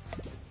Rick.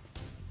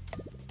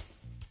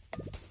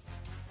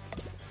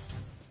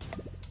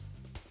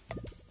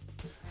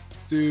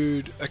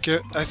 Dude, I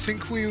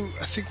think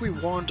we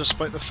won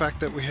despite the fact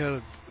that we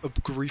had a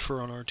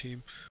griefer on our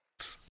team.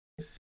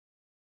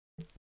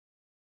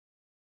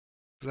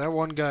 That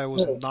one guy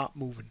was not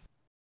moving.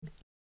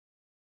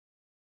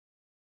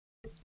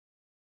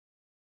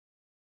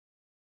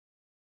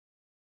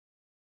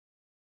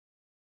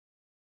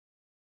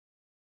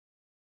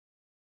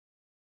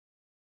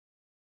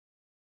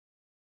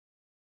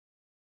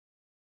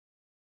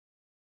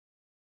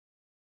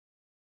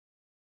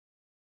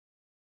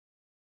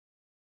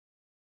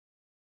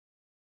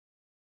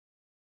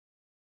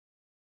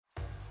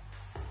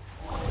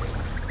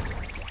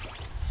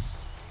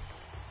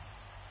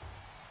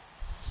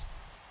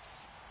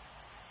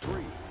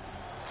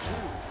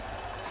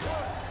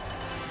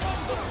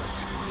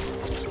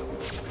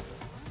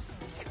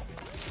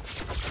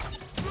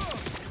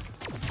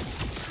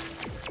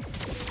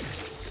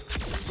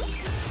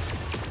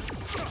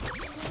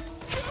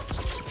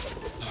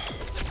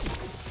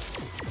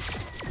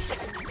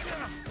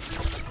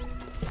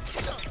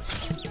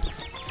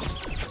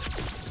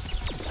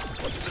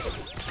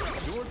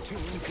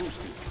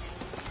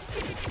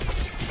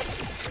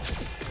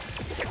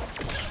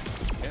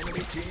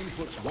 Enemy team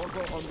puts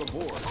Wonka on the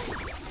board.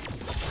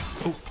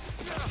 Oh.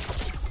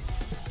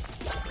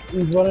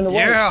 He's running away.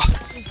 Yeah!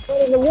 He's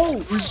running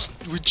away.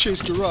 We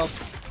chased her off.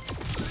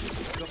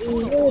 He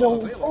hit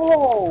him.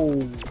 Oh!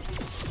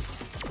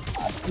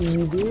 I see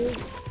you, dude.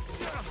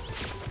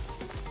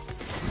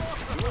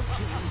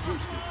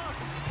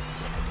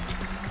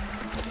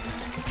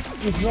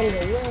 He's running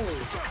away.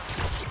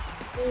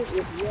 He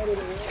is running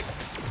away.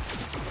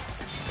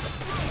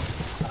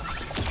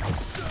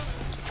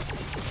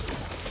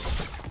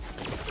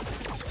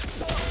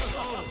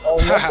 Oh,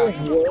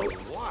 nothing good.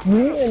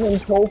 Me and then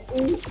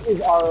Sophie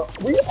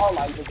we are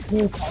like the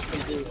team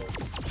fucking duo.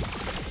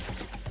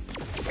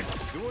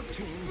 Your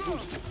team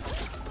boosted.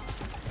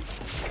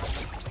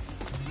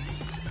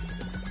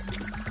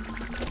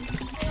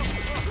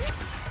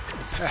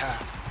 Haha.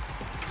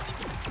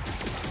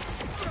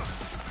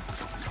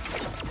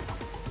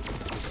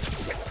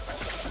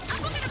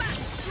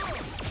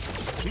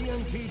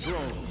 TNT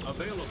drones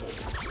available.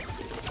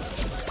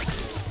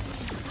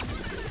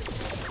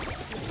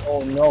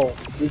 Oh no,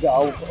 we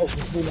got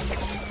Okazuna.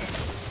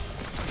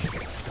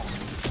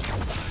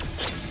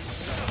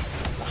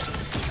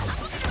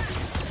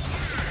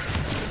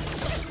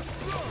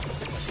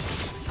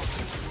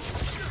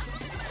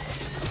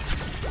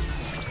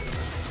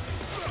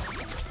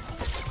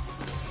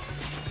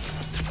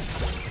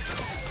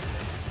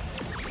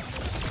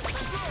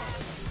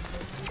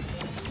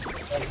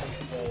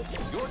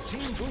 Your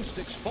team boost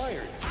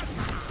expired.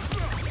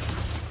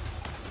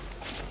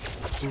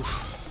 Oof.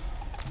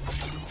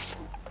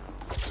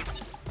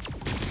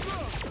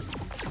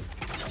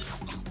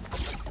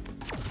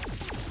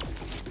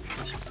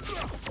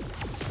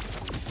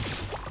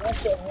 What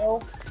the hell?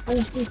 Who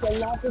keeps a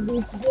lot of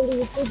these building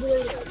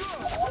refrigerators?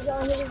 All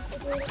down here in the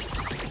refrigerator?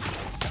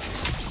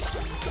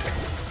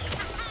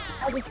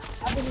 I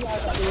just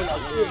realized I really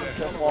like it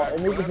so far, and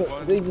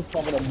they just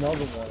covered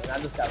another one, and I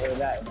just got rid of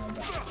that. And I'm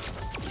like,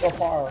 so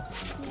far,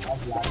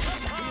 I've liked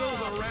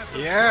it.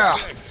 Yeah!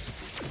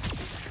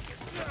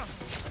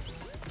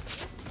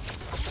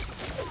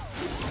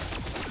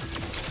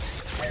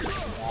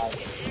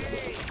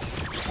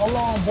 Hold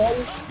on,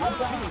 buddy. I Your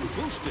got team you.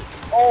 boosted.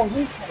 Oh,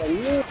 he's kind of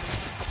lit.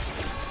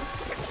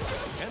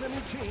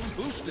 Enemy team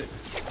boosted.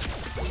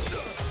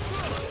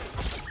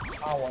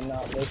 I will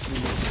not let you.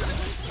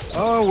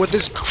 Oh, with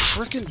this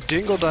frickin'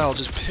 dingle dial,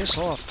 just piss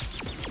off.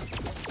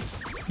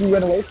 He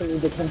ran away from me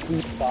to come to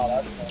you. Oh,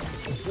 that's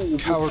fine.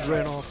 Coward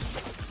ran off.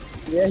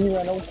 Yeah, he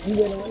ran away from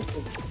me.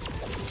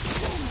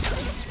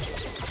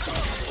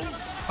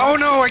 Oh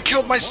no, I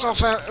killed myself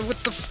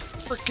with the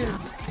frickin'...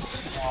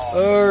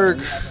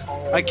 Urgh.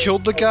 I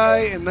killed the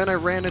guy, and then I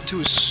ran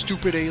into a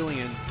stupid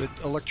alien that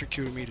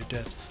electrocuted me to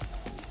death.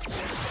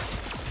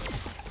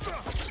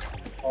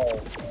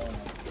 Oh,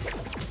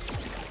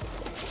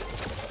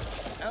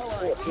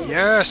 man.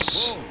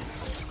 Yes!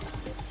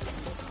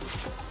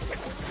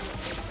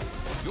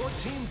 Your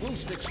team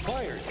boost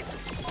expired.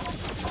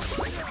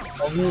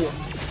 Oh, yeah.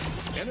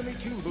 Enemy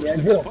team boost Yeah,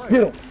 expired.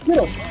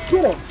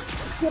 get him.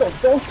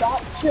 Don't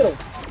stop, get him.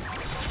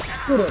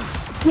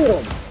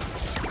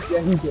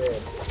 Yeah, he's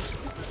dead.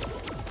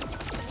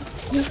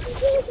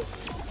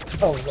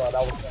 Oh god,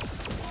 that was fun.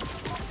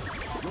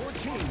 Your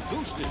team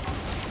boosted.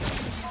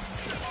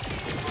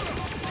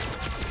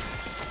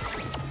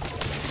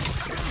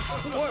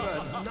 What a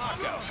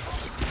knockout.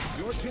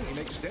 Your team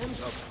extends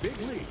a big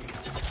lead.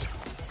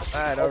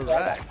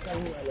 Alright.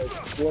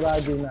 What I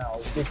do now?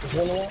 Get the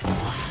winner one?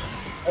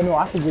 Oh no,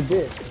 I can get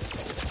this.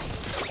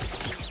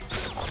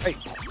 Hey.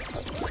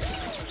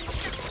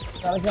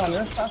 Try to get on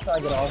this side, try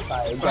to get all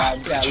sides.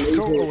 Bitch,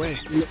 go away.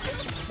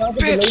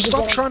 Bitch,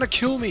 stop trying to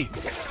kill me!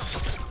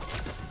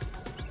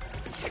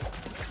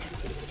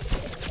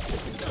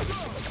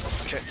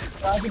 Okay.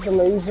 Try to get the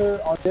laser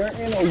on their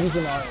end or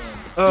using our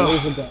end.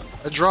 Laser gun.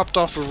 I dropped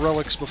off a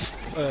relics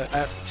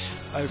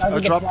I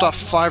dropped off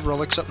 5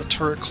 relics at the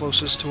turret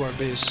closest to our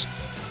base.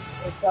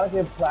 Try to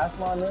get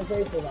plasma on their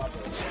base or not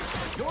there.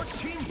 Your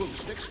team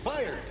boost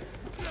expired.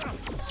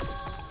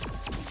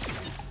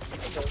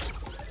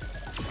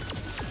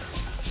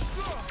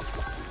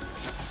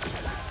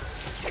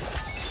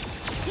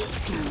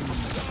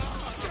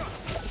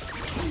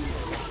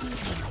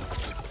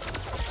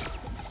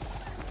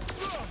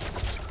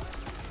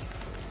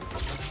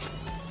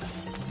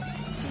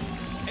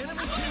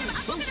 Enemy team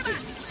boosted.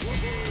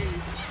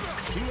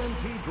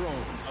 TNT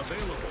drones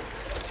available.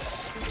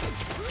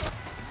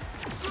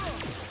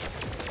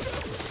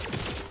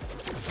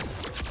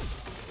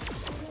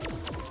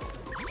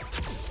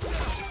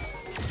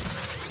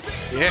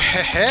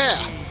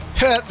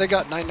 Yeah! They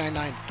got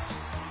 999.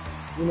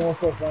 You know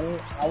what's so funny?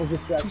 I was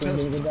distracting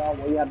David down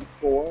where you had to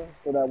score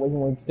so that way he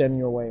wouldn't stand in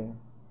your way.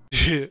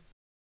 Yeah.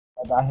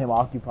 I got him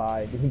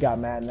occupied. He got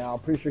mad now.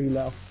 Pretty sure he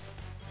left.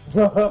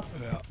 Yeah.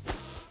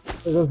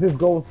 It was his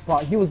goal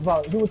spot. He was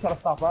trying to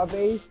stop our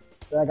base,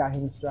 but I got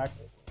him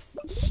distracted.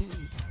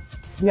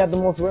 He had the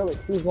most relics.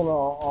 He was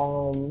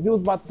gonna he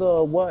was about to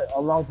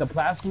along the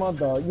plasma,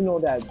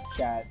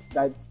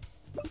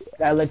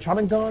 that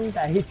electronic gun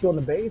that hits you on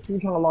the base. He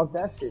was trying to lock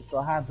that shit, so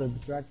I had to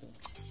distract him.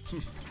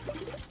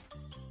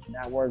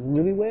 That worked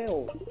really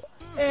well.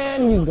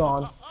 And he's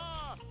gone.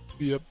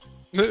 Yep.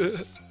 He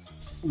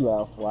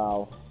left.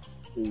 Wow.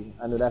 See,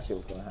 I knew that shit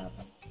was gonna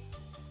happen.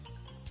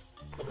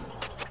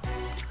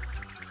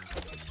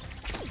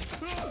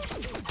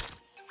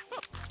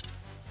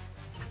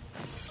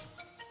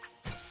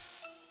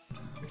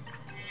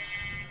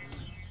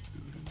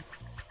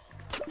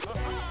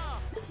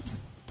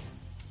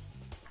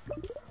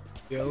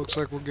 Yeah, looks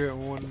like we're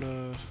getting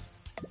one,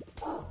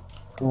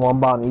 One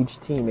bomb each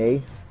team, eh?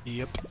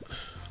 Yep.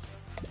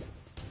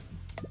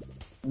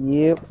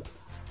 Yep.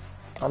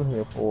 I'm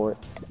here for it.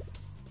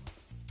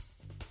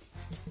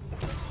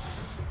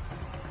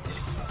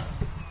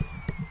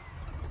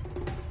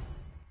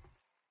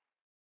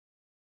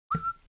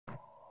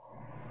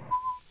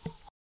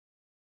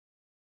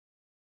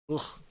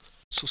 Ugh,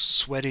 so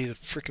sweaty, the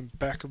freaking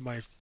back of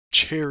my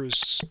chair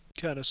is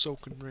kinda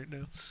soaking right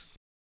now.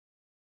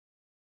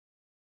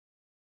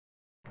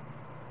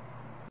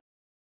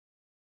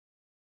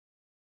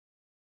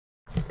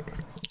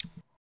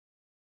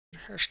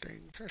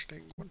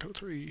 Testing, 1, 2,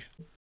 3.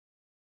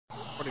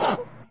 What is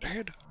it?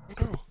 Dead? Oh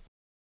no.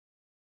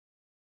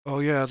 Oh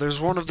yeah, there's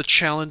one of the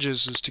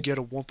challenges is to get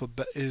a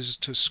is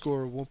to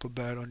score a Wumpa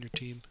bat on your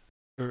team.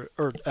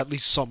 Or at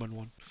least summon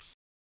one.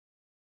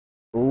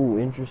 Ooh,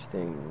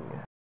 interesting.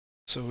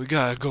 So we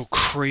gotta go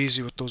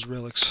crazy with those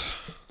relics.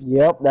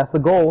 Yep, that's the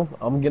goal.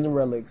 I'm getting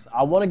relics.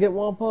 I want to get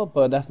Wampa,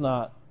 but that's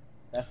not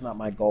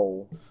my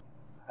goal.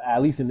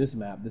 At least in this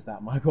map, that's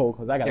not my goal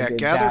because I gotta get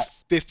gather that.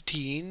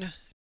 15.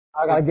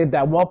 I gotta get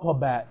that Wampa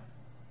bat.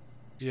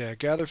 Yeah,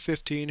 gather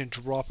 15 and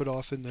drop it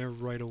off in there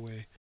right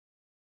away.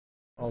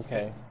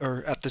 Okay.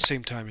 Or at the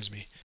same time as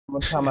me. I'm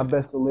gonna try my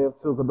best to live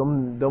too, cause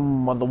them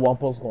mother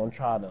Wampas gonna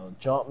try to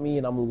jump me,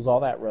 and I'm gonna lose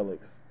all that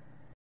relics.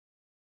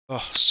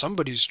 Oh,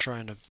 somebody's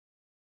trying to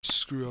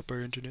screw up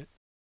our internet.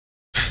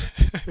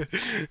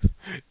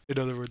 In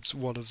other words,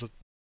 one of the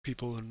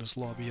people in this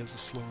lobby has a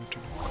slow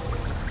internet.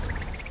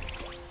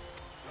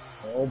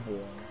 Oh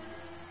boy.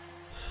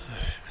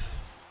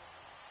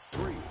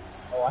 3,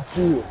 Oh, I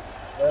see it.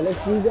 Well, let's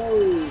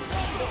go.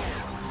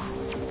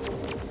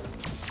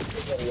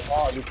 gonna be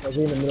hard because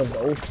we're in the middle of the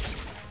ocean.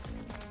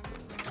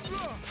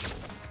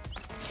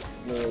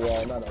 Yeah,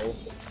 well, not the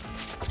ocean.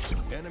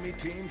 Enemy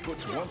team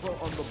puts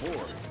Wumpa on the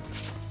board.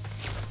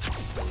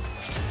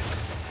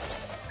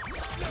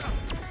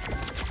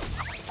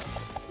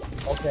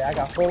 Okay, I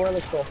got 4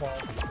 relics so far.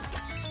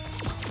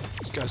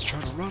 This guy's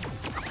trying to run.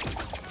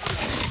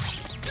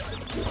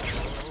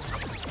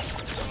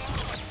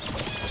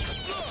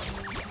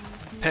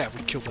 Yeah,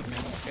 we killed him,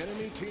 man.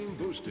 Enemy team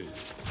boosted.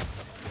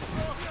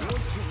 Your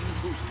team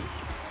boosted.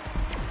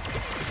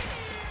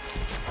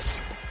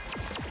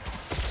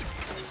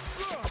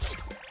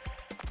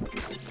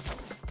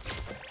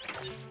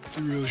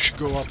 We really should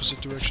go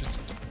opposite direction.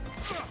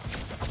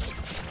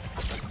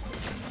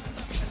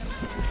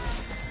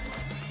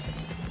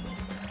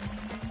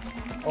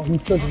 Oh, he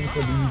took me to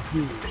the UQ.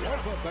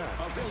 Wumpa bat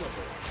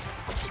available.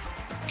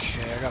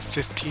 Okay, I got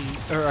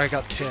 15, or I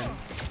got 10.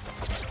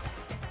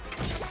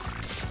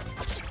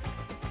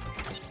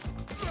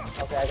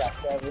 Okay, I got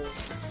 7.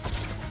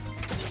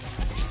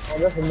 Oh,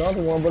 there's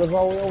another one, but it's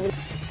all the way over there.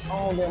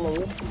 Oh, damn, a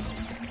river.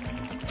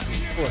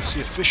 Oh, I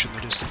see a fish in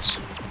the distance.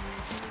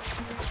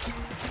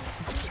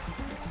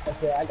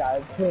 Okay, I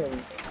got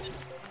 10.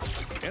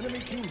 Enemy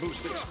team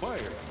boost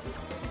expired.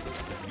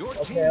 Your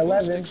Okay, team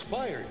 11. boost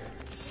expired.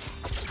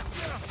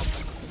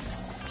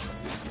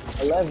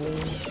 11,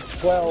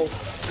 12.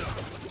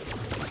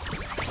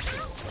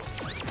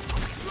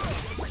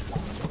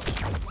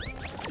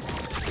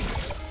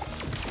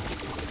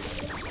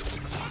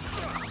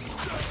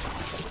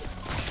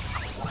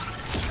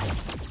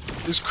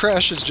 This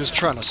crash is just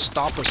trying to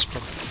stop us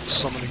from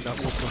summoning that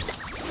Wumpa.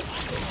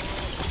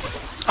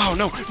 Oh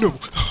no, no,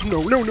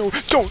 no, no, no,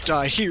 don't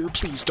die here,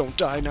 please don't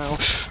die now.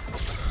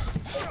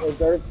 Okay,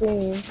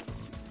 13.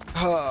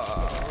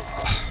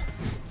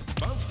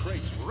 Bounce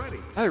crates ready.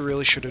 I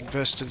really should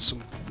invest in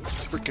some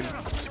freaking...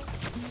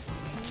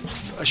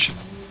 I should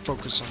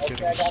focus on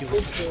getting a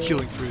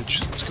healing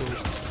bridge. Let's go.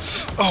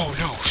 Oh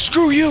no,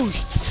 screw you!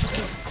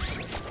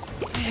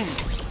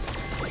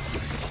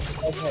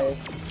 Okay,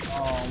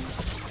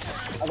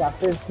 I got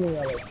 15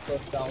 of it.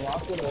 Just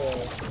unlock it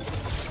or...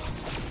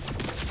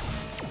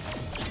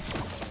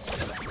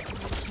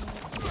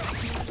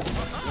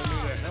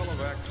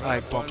 I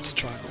bumped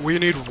trying. We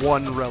need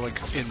 1 relic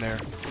in there.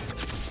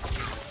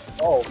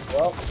 Oh,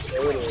 well,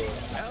 there it is.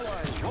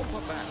 Allied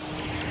Wumpa bat.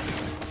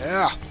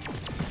 Yeah.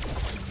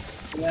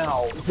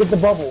 Now, get the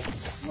bubble.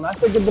 When I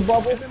say get the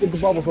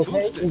bubbles,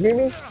 okay? You hear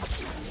me?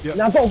 Yep.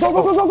 Now go, get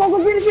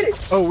it!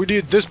 Oh, we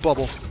need this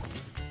bubble.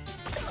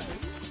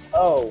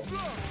 Oh.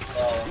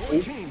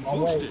 Your team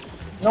boosted.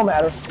 No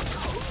matter.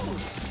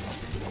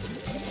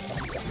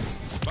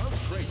 Bounce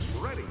crates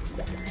ready.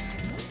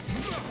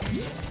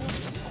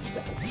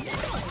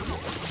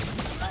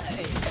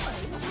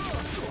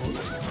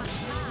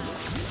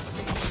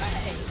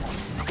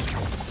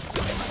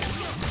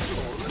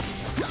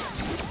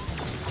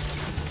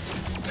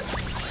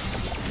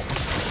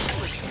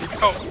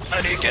 Oh,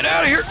 I need to get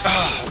out of here.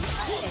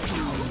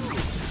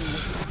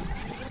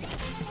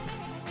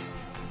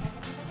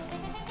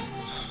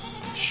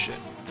 Shit.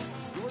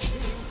 Your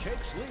team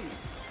takes lead.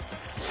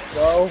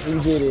 So, we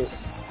did it.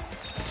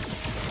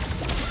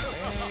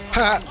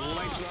 Ha!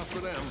 Lights off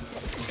for them.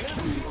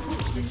 Enemy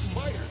boost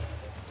expired.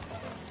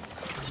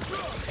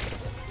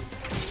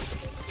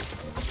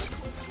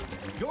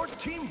 Your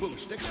team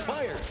boost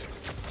expired.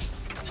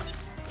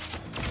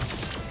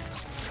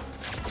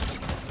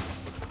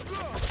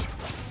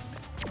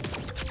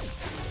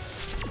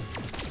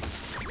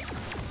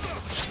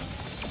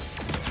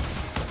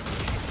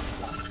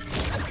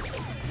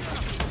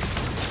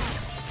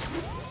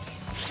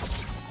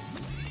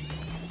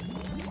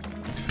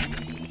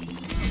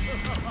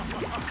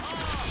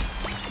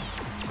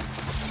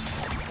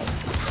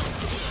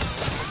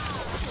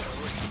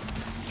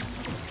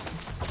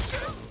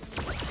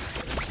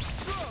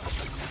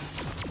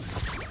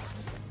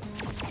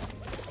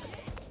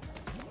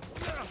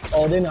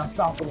 Oh, they're not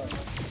stopping us.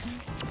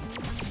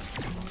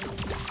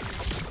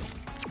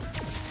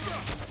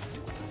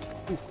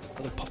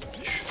 Another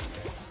pufferfish.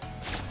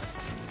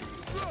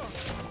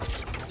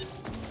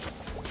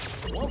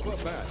 Wumpa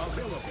bat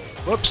available.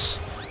 Whoops.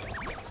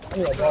 I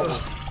need a bubble.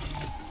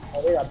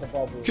 Oh, they got the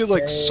bubble. You could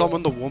like Dang.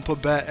 summon the Wumpa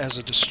bat as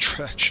a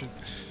distraction.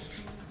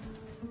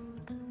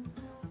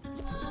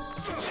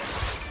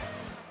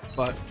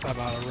 But I'm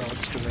out of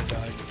relics because I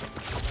died.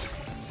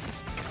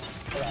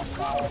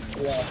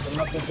 Yeah, so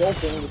nothing's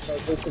open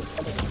because they took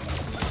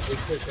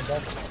the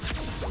bubble.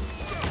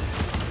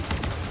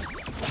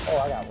 Oh,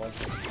 I got one.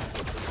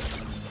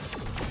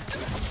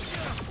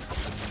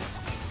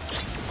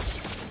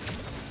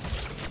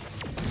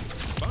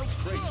 Bounce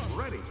crates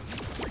ready.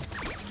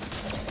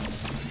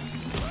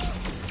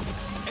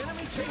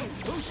 Enemy team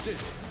boosted.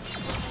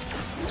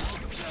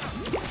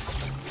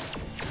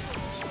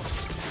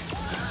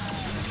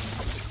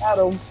 Got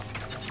him.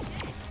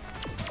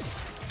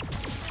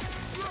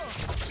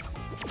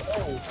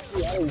 Oh,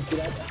 shoot, I didn't get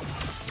out there.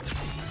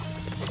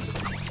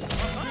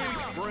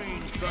 Big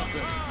brain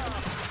thumping.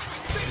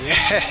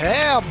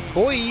 Yeah,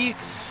 boy!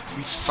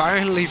 We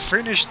finally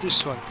finished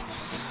this one.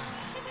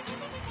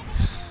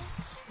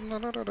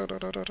 Almost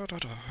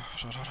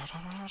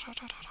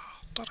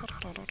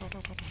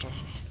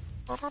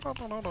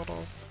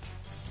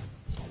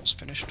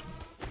finished.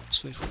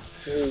 Sweet.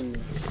 Oh,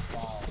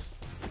 wow.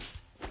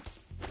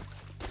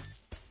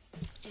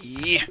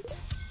 Yeah.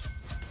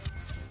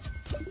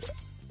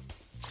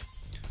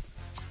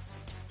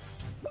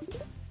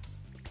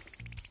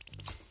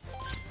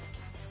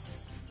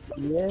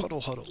 Yes.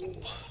 Huddle, huddle.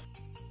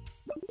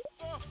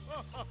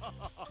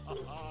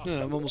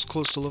 Yeah, I'm almost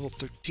close to level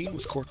 13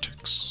 with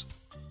Cortex.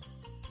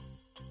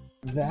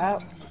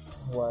 That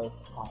was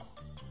awesome.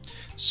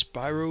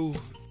 Spyro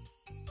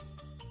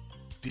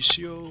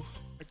Vicio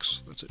X,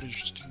 that's an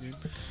interesting name.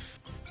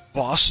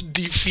 Boss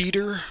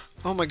Defeater?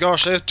 Oh my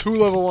gosh, I have 2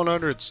 level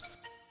 100s!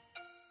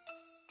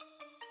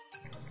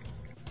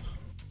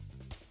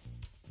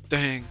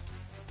 Dang.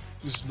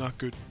 This is not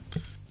good.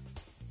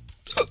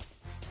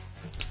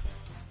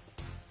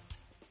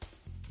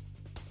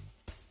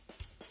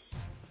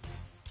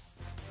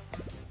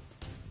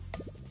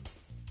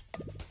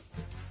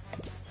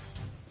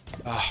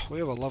 Ah, we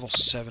have a level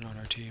 7 on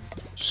our team.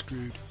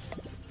 Screwed.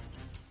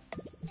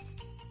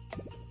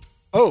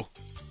 Oh!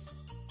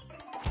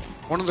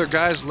 One of their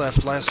guys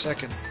left last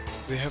second.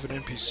 They have an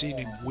NPC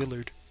named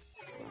Willard.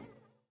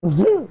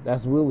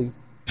 That's Willie.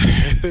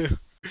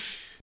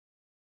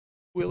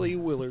 Willie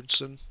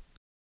Willardson.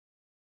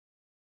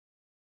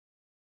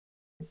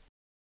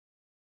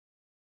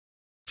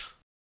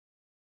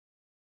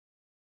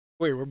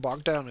 Wait, we're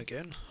bogged down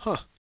again? Huh.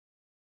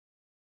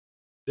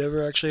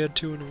 Never actually had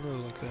 2 in a row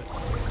like that.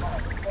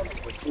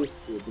 The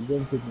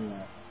game took me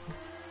out.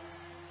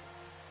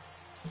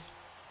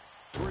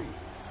 3, 2, 1.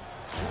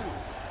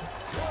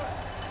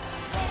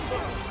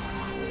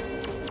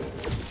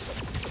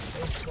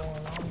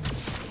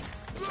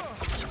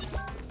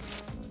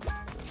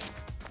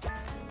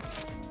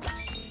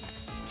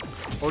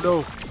 Oh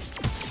no!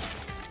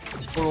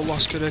 Total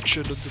lost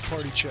connection to the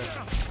party chat.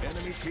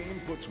 Enemy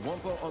team puts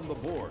Wumpa on the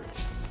board.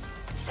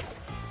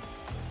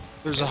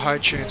 There's a high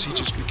chance he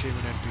just became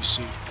an NPC.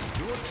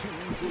 Your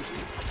team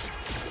boosted.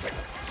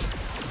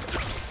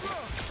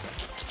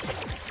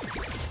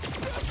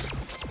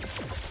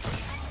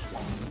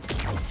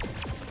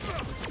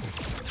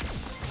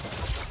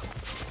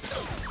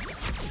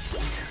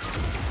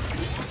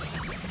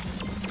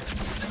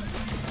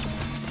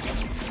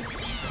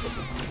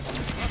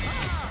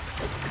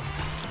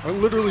 I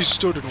literally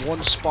stood in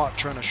one spot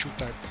trying to shoot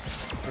that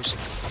person.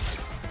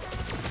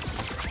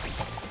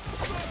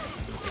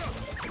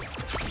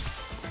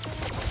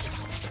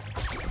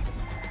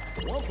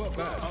 Wumpa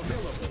bat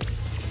available.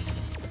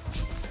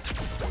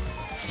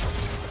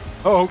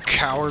 Oh,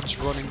 cowards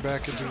running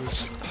back into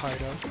his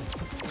hideout.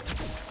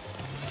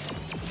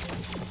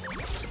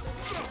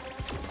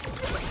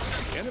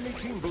 Enemy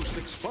team boost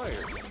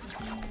expired.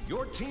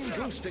 Your team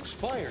boost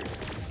expired.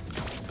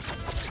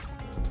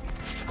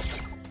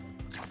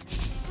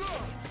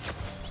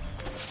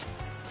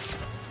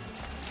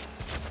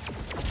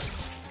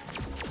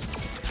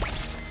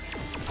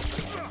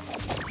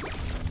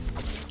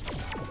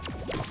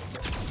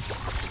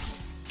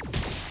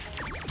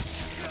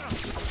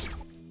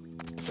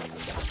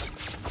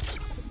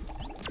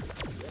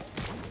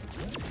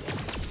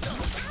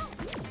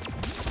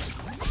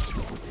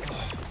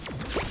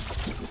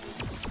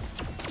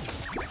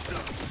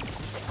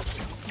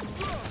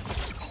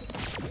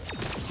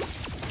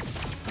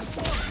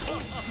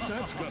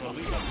 That's gonna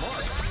leave a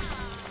mark.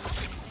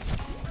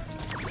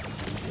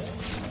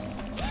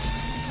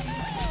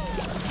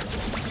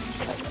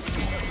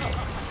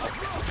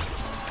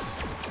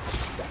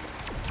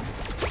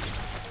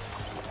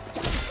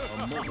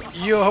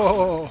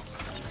 Yo!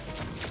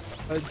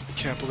 I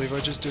can't believe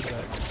I just did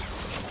that.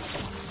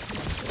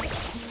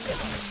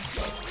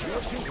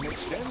 Your team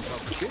extends a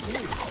big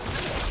lead.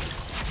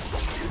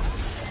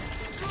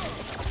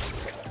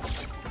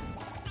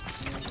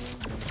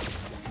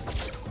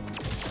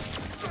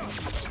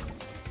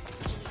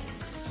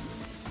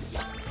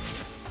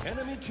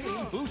 Enemy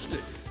team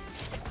boosted.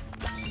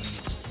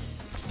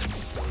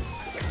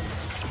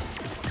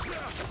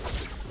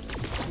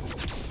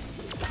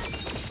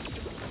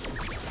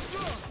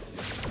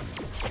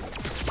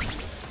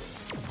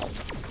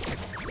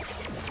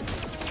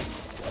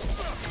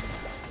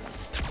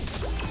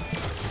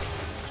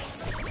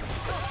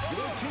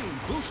 Your team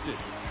boosted.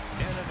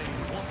 Enemy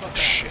Wumpa bat.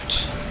 Shit.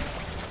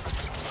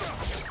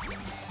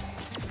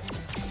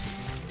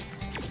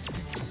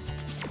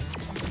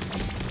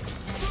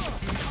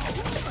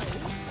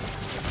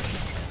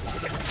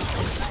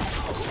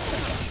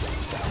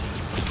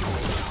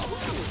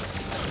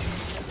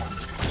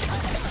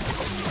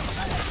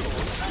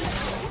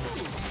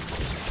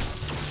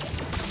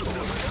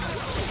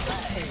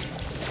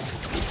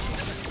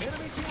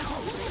 Enemy team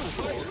boost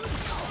expired.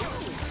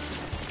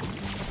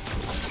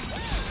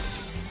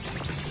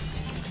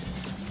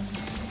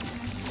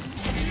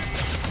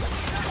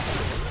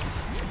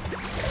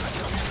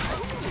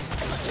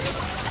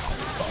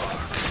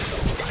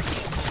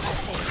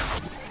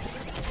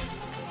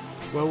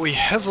 Well, we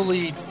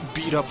heavily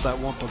beat up that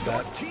Wumpa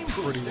bat Team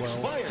pretty boost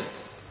well. expired.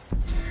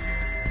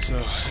 So,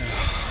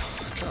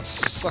 yeah, of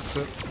sucks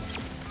that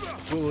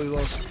Willie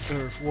lost,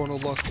 or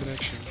Warnold lost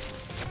connection.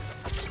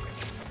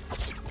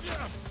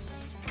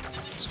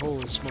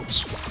 Holy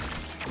smokes.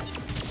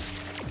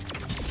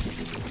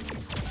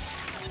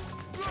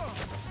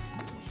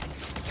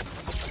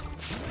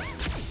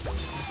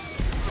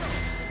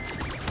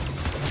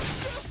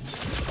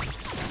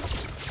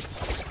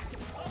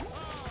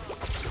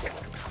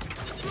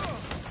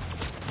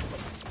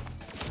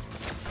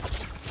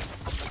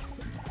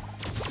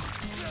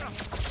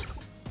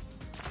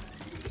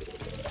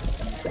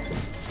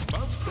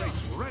 Bounce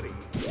plates ready.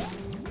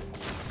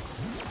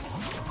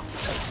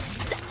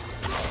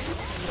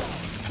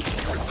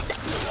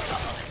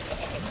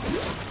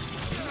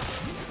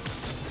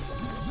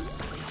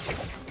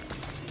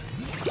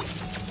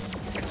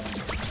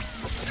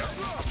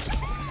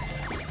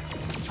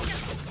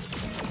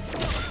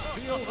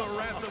 Feel the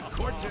wrath of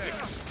Cortex.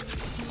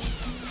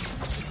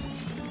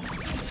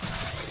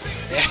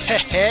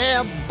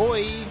 Yeah,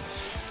 boy.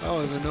 I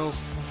don't even know.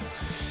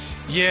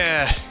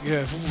 Yeah.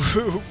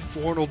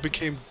 Warnold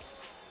became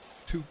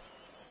two.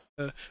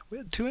 We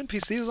had 2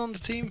 NPCs on the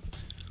team.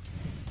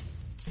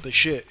 The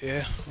shit,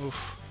 yeah.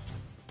 Oof.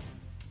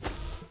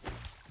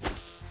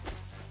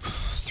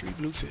 3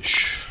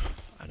 bluefish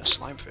and a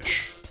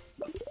slimefish.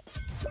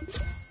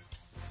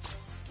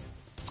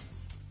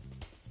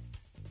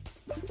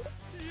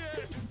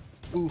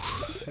 Ooh,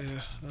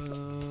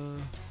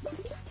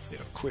 yeah,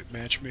 quit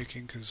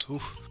matchmaking because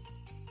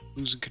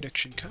losing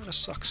connection kind of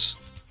sucks.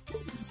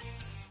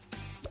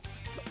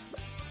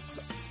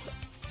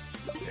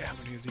 Yeah, how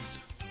many of these?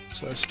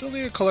 So I still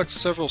need to collect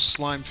several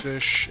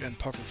slimefish and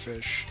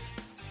pufferfish.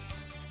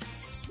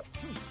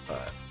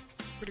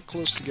 Pretty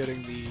close to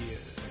getting the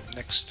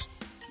next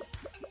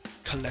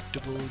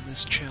collectible in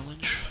this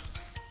challenge.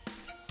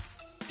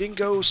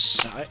 Dingo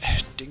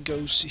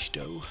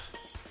Cedo.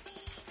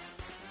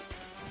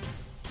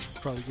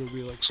 Probably gonna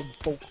be like some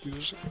folk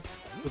music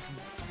with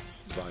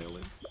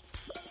violin.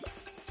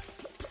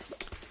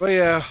 But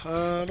yeah,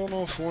 I don't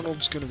know if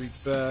Warnold's gonna be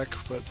back,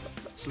 but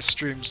the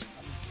stream's...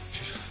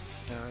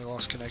 Yeah, I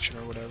lost connection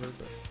or whatever,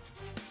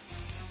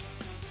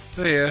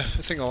 but yeah,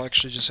 I think I'll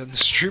actually just end the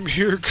stream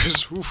here,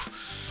 because,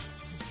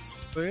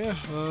 but yeah,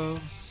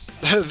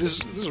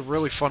 this is a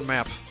really fun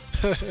map.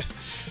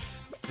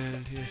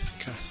 And yeah,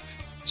 kind of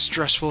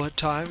stressful at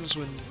times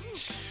when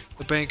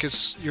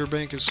your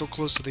bank is so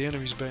close to the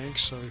enemy's bank,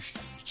 so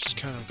it's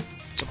kind of,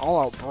 it's an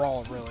all-out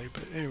brawl, really.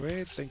 But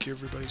anyway, thank you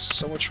everybody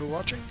so much for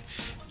watching,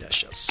 and I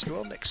shall see you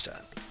all next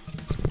time.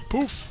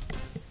 Poof!